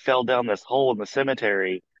this hole in the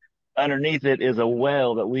cemetery. Underneath it is a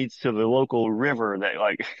well that leads to the local river that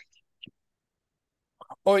like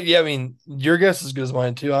Oh yeah, I mean, your guess is as good as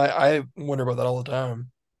mine too. I wonder about that all the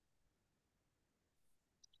time.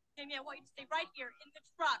 Jamie, I want you to stay right here in the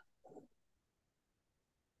truck.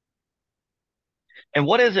 and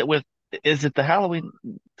what is it with is it the Halloween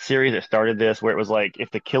series that started this where it was like if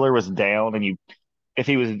the killer was down and you if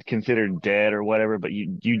he was considered dead or whatever, but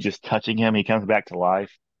you just touching him, he comes back to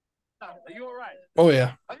life. Are you all right? Oh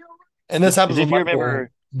yeah, Are you all right? and this Because happens with if you Michael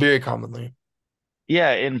remember, very commonly.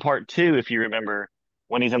 yeah, in part two, if you remember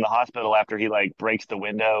when he's in the hospital after he like breaks the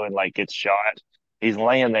window and like gets shot, he's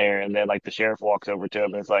laying there and then like the sheriff walks over to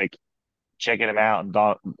him and it's like, checking him out, and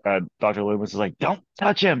Dr. Loomis is like, "Don't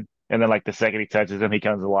touch him!" And then, like the second he touches him, he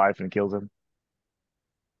comes to life and kills him.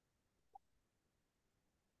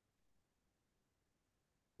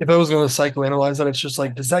 If I was going to psychoanalyze that, it's just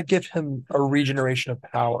like, does that give him a regeneration of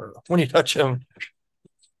power when you touch him?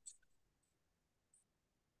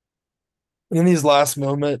 In these last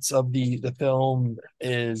moments of the film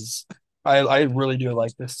is I really do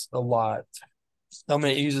like this a lot. I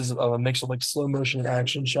mean, it uses a mix of like slow motion and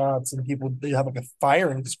action shots, and people they have like a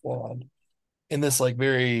firing squad in this like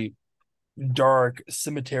very dark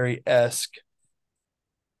cemetery-esque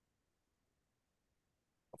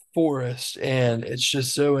forest, and it's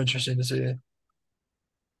just so interesting to see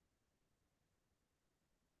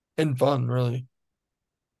and fun, really.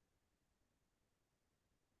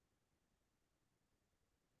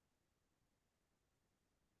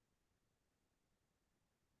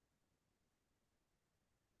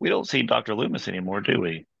 We don't see Dr. Loomis anymore, do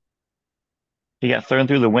we? He got thrown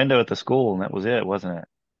through the window at the school, and that was it, wasn't it?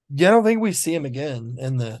 Yeah, I don't think we see him again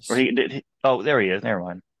in Or this. he did. Oh, there he is. Never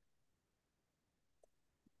mind.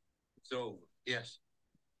 It's over. Yes.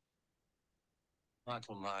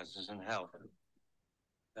 Michael Myers is in hell.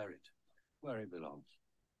 Buried where he belongs.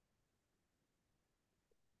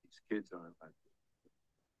 These kids aren't like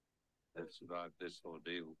They've survived this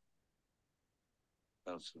ordeal.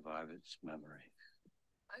 They'll survive its memory.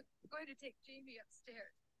 I'm going to take Jamie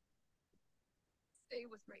upstairs. Stay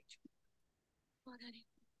with Rachel. Come on, honey.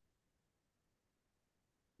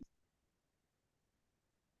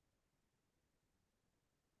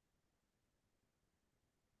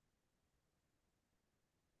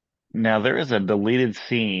 Now there is a deleted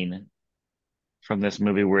scene from this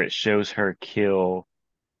movie where it shows her kill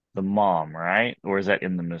the mom, right? Or is that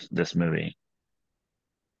in this movie?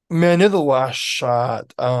 I mean, I know the last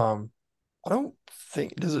shot. I don't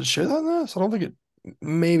think does it show that in this? I don't think it.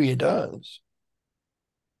 Maybe it does.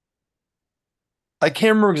 I can't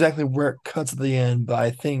remember exactly where it cuts at the end, but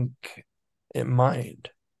I think it might.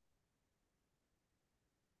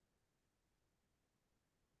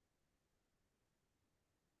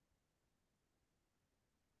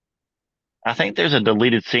 I think there's a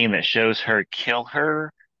deleted scene that shows her kill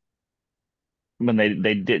her when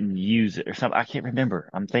they didn't use it or something. I can't remember.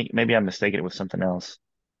 Maybe I'm mistaken it with something else.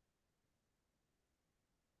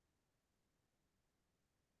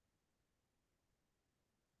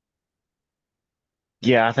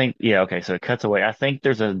 Yeah, I think yeah, okay, so it cuts away. I think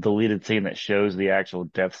there's a deleted scene that shows the actual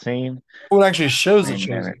death scene. Well, it actually shows it And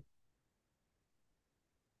shows damn it. it.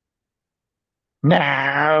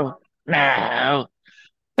 No, no.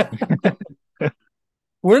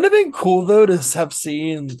 Wouldn't it have been cool though to have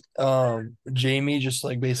seen Jamie just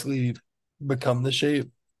like basically become the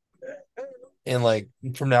shape and like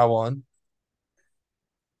from now on?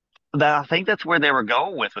 I think that's where they were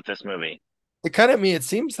going with this movie. It kind of I mean it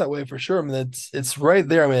seems that way for sure. I mean it's right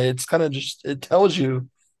there. I mean it's kind of just it tells you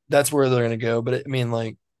that's where they're gonna go. But I mean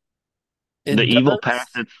like The it evil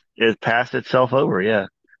does. is passed itself over, yeah.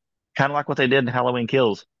 Kind of like what they did in Halloween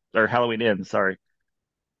Kills or Halloween Ends, sorry.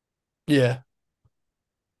 Yeah,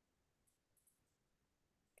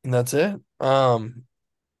 and that's it.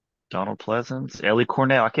 Donald Pleasance, Ellie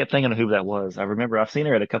Cornell. I kept thinking of who that was. I remember I've seen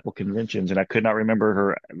her at a couple conventions and I could not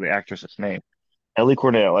remember the actress's name. Ellie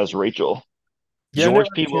Cornell as Rachel. Yeah, I've never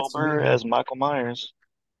George had P. a chance to meet Wilbur her. as Michael Myers.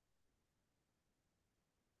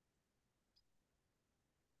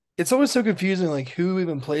 It's always so confusing, like who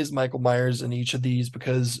even plays Michael Myers in each of these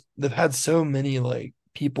because they've had so many like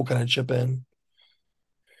people kind of chip in.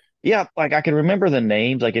 Yeah, like I can remember the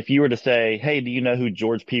names. Like if you were to say, "Hey, do you know who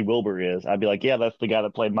George P. Wilbur is?" I'd be like, "Yeah, that's the guy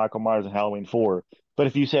that played Michael Myers in Halloween 4." But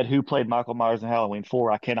if you said who played Michael Myers in Halloween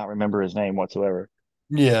 4, I cannot remember his name whatsoever.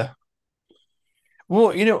 Yeah.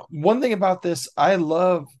 Well, one thing about this, I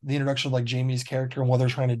love the introduction of like Jamie's character and what they're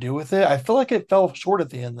trying to do with it. I feel like it fell short at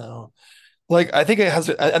the end though. Like I think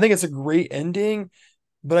it's a great ending,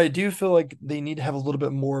 but I do feel like they need to have a little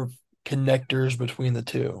bit more connectors between the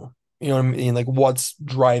two. You know what I mean? Like what's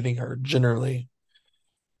driving her generally.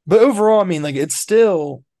 But overall, I mean, like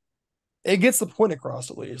it gets the point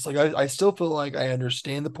across at least. Like I still feel like I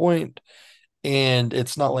understand the point and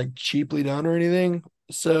it's not like cheaply done or anything.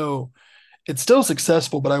 So it's still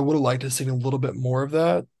successful, but I would have liked to see a little bit more of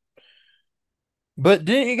that. But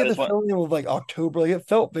didn't you I get the just want, feeling of like October? Like it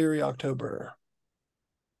felt very October.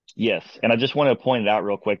 yes, and I just want to point it out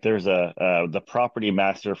real quick. There's the property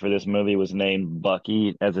master for this movie was named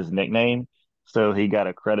Bucky as his nickname, so he got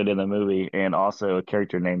a credit in the movie and also a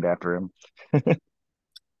character named after him.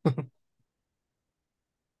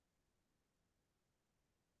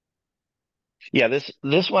 Yeah, this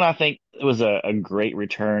one I think was a great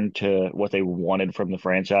return to what they wanted from the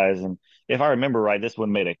franchise. And if I remember right, this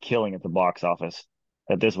one made a killing at the box office.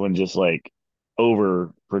 That this one just like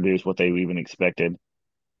overproduced what they even expected.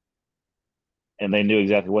 And they knew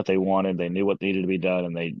exactly what they wanted. They knew what needed to be done,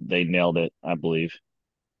 and they nailed it, I believe.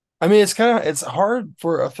 I mean, it's hard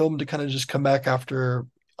for a film to kind of just come back after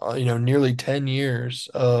nearly 10 years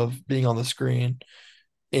of being on the screen.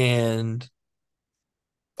 And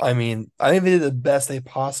I mean, I think they did the best they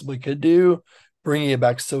possibly could do, bringing it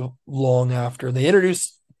back so long after. They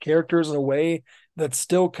introduced characters in a way that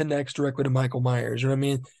still connects directly to Michael Myers. You know what I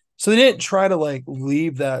mean? So they didn't try to like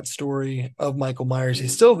leave that story of Michael Myers.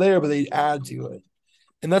 He's still there, but they add to it.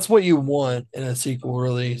 And that's what you want in a sequel,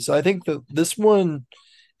 really. So I think that this one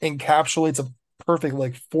encapsulates a perfect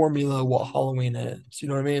like formula of what Halloween is. You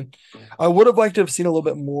know what I mean? I would have liked to have seen a little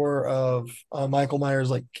bit more of Michael Myers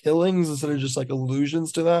like killings instead of just like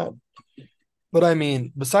allusions to that. But I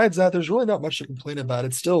mean, besides that, there's really not much to complain about.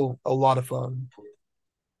 It's still a lot of fun.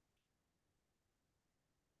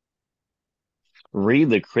 Read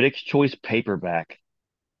the Critics' Choice paperback.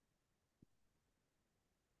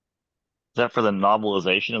 Is that for the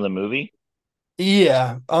novelization of the movie?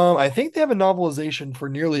 Yeah, I think they have a novelization for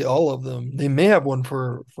nearly all of them. They may have one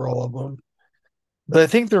for all of them, but I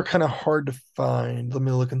think they're kind of hard to find. Let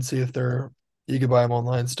me look and see if they're you can buy them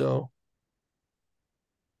online still.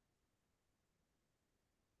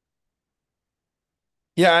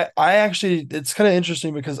 Yeah, I actually it's kind of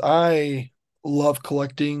interesting because I love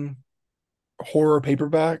collecting horror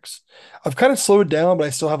paperbacks. I've kind of slowed down, but I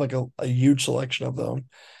still have like a huge selection of them.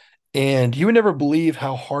 And you would never believe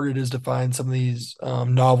how hard it is to find some of these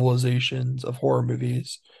novelizations of horror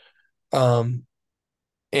movies. Um,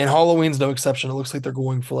 and Halloween's no exception. It looks like they're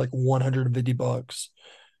going for like 150 bucks.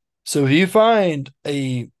 So if you find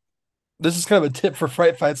a this is kind of a tip for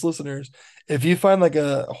Fright Fights listeners. If you find like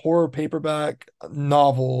a horror paperback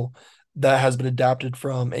novel that has been adapted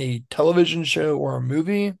from a television show or a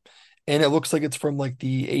movie, and it looks like it's from like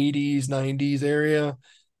the 80s, 90s area,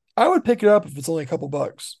 I would pick it up if it's only a couple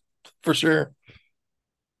bucks for sure.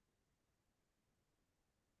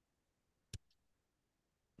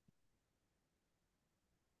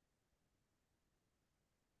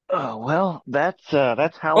 Oh well, that's Oh,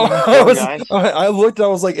 Halloween 4, guys. I looked, I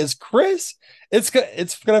was like, is Chris? It's kind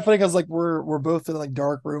of funny because like we're both in like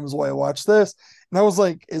dark rooms while I watch this, and I was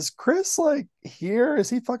like, is Chris like here? Is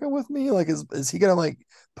he fucking with me? Like, is he gonna like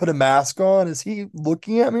put a mask on? Is he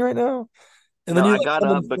looking at me right now? And No, then you I like got come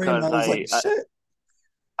in up frame, and because I was like, shit.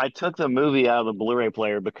 I took the movie out of the Blu-ray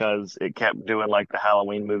player because it kept doing like the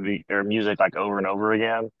Halloween movie or music like over and over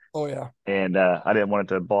again, Oh yeah. and I didn't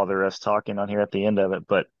want it to bother us talking on here at the end of it.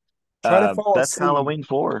 But Try to fall that's asleep. Halloween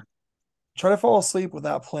 4. Try to fall asleep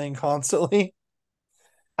without playing constantly.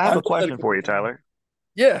 I have I've a done that a question for couple you, times. Tyler,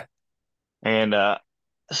 Yeah. and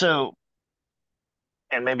so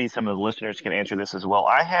and maybe some of the listeners can answer this as well.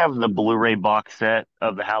 I have the Blu-ray box set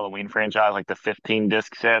of the Halloween franchise, like the 15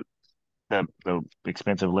 disc set, the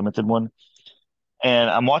expensive limited one. And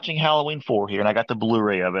I'm watching Halloween 4 here, and I got the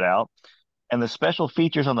Blu-ray of it out. And the special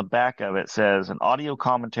features on the back of it says an audio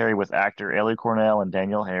commentary with actor Ellie Cornell and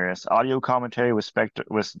Danielle Harris, audio commentary with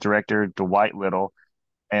director Dwight Little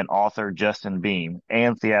and author Justin Beam,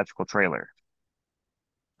 and theatrical trailer.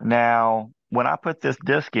 Now, when I put this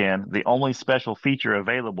disc in, the only special feature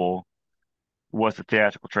available was the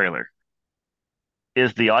theatrical trailer.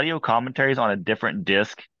 Is the audio commentaries on a different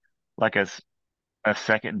disc, like a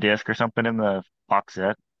second disc or something in the box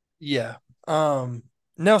set? Yeah.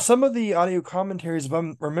 Now some of the audio commentaries, if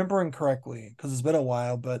I'm remembering correctly, because it's been a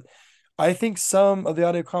while, but I think some of the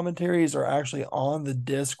audio commentaries are actually on the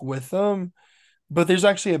disc with them, but there's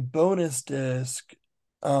actually a bonus disc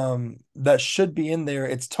that should be in there.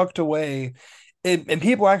 It's tucked away. And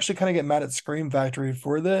people actually kind of get mad at Scream Factory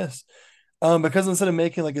for this. Because instead of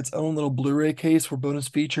making like its own little Blu-ray case for bonus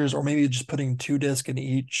features, or maybe just putting two discs in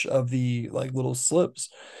each of the like little slips,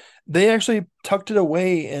 they actually tucked it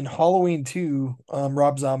away in Halloween 2,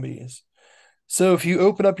 Rob Zombies. So if you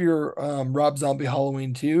open up your Rob Zombie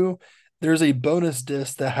Halloween 2, there's a bonus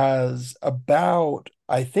disc that has about,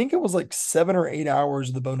 I think it was like 7 or 8 hours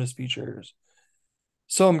of the bonus features.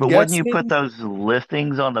 So I'm But wouldn't you put guessing, those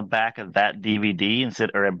listings on the back of that DVD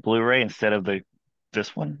instead or a Blu-ray instead of the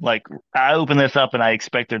this one? Like I open this up and I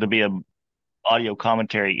expect there to be a audio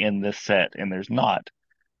commentary in this set, and there's not.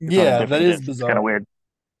 It's on a yeah, that different is disc. It's kind of bizarre. weird.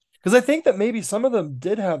 Because I think that maybe some of them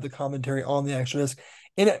did have the commentary on the extra disc.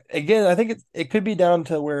 And again, I think it could be down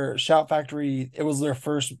to where Shout Factory, it was their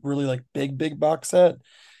first really like big box set,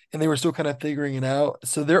 and they were still kind of figuring it out.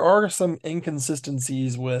 So there are some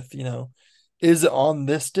inconsistencies with, Is it on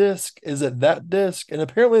this disc? Is it that disc? And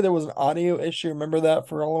apparently there was an audio issue. Remember that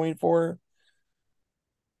for Halloween 4?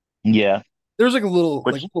 Yeah, There's like a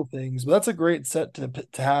which little things, but that's a great set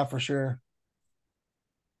to have for sure.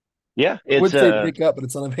 yeah, I it's would say pick up, but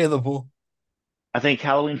it's unavailable. I think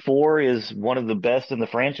Halloween 4 is one of the best in the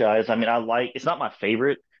franchise. I mean, I like it's not my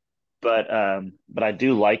favorite, but I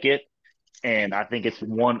do like it, and I think it's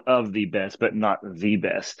one of the best, but not the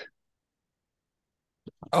best.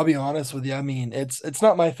 I'll be honest with you. I mean, it's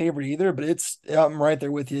not my favorite either, but I'm right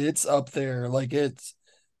there with you. It's up there. Like it's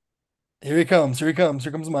here he comes, here he comes,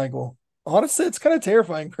 here comes Michael. Honestly, it's kind of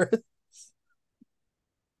terrifying, Chris.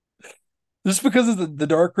 Just because of the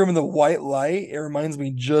dark room and the white light, it reminds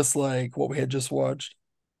me just like what we had just watched.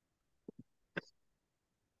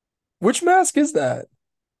 Which mask is that?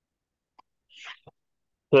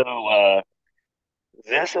 So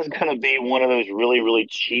this is going to be one of those really, really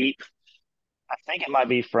cheap. I think it might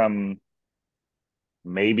be from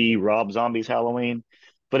maybe Rob Zombie's Halloween,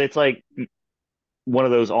 but it's like one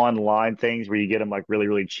of those online things where you get them like really,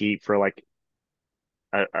 really cheap for like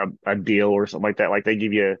a deal or something like that. Like they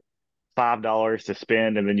give you $5 to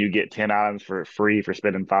spend, and then you get 10 items for free for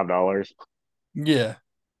spending $5. Yeah.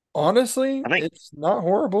 Honestly, I think it's not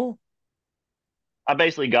horrible. I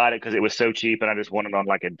basically got it because it was so cheap, and I just wanted it on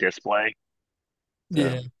like a display. So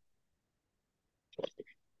Yeah.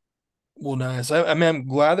 Well, nice. I mean, I'm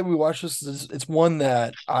glad that we watched this. It's one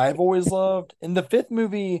that I've always loved. And the fifth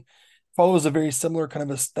movie follows a very similar kind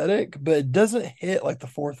of aesthetic, but it doesn't hit like the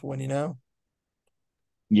fourth one, you know?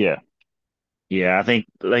 yeah, yeah. I think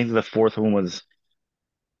the fourth one was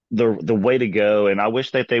the way to go, and I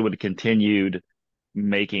wish that they would have continued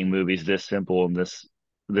making movies this simple and this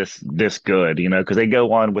good, because they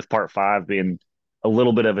go on with part five being a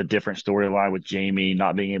little bit of a different storyline with Jamie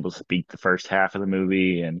not being able to speak the first half of the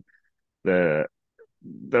movie, and the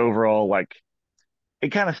the overall like it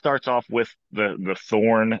kind of starts off with the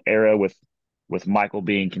Thorn era with Michael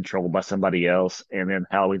being controlled by somebody else, and then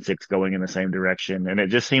Halloween six going in the same direction, and it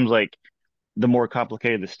just seems like the more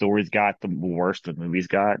complicated the stories got, the worse the movies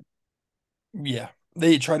got. Yeah.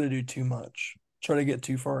 They try to do too much, try to get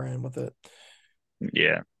too far in with it.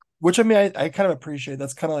 Yeah, Which I mean, I kind of appreciate.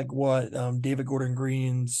 That's kind of like what David Gordon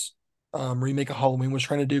Green's remake of Halloween was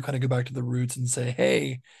trying to do, kind of go back to the roots and say,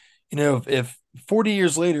 hey, if 40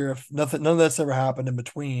 years later, if none of that's ever happened in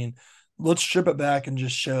between, let's strip it back and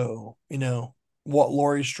just show, what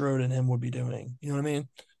Laurie Strode and him would be doing. You know what I mean?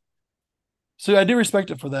 So I do respect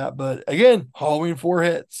it for that. But again, Halloween 4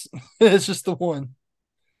 hits. It's just the one.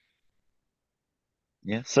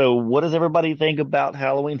 yeah. So, what does everybody think about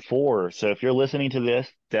Halloween 4? So, if you're listening to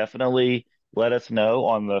this, definitely let us know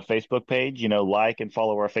on the Facebook page. Like and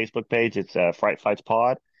follow our Facebook page. It's Fright Fights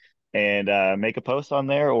Pod, and make a post on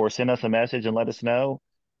there, or send us a message and let us know,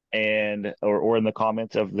 and or in the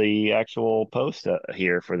comments of the actual post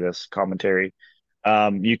here for this commentary.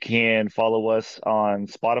 You can follow us on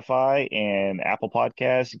Spotify and Apple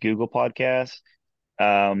Podcasts, Google Podcasts.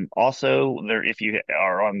 Also, there if you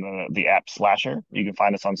are on the app Slasher, you can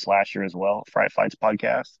find us on Slasher as well, Fright Fights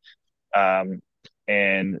Podcast. Um,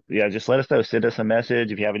 and yeah, just let us know. Send us a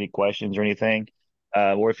message if you have any questions or anything.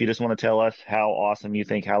 Or if you just want to tell us how awesome you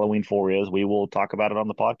think Halloween 4 is, we will talk about it on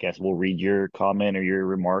the podcast. We'll read your comment or your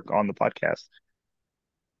remark on the podcast.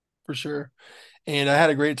 For sure. And I had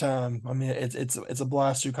a great time. I mean, it's a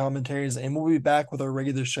blast through commentaries, and we'll be back with our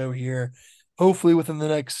regular show here. Hopefully, within the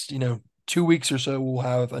next 2 weeks or so, we'll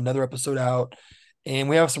have another episode out, and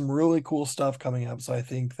we have some really cool stuff coming up. So I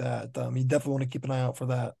think that you definitely want to keep an eye out for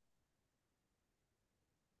that.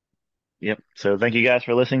 Yep. So thank you guys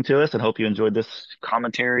for listening to us, and hope you enjoyed this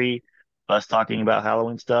commentary, us talking about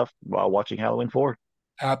Halloween stuff while watching Halloween 4.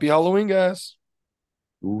 Happy Halloween, guys.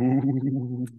 Ooh.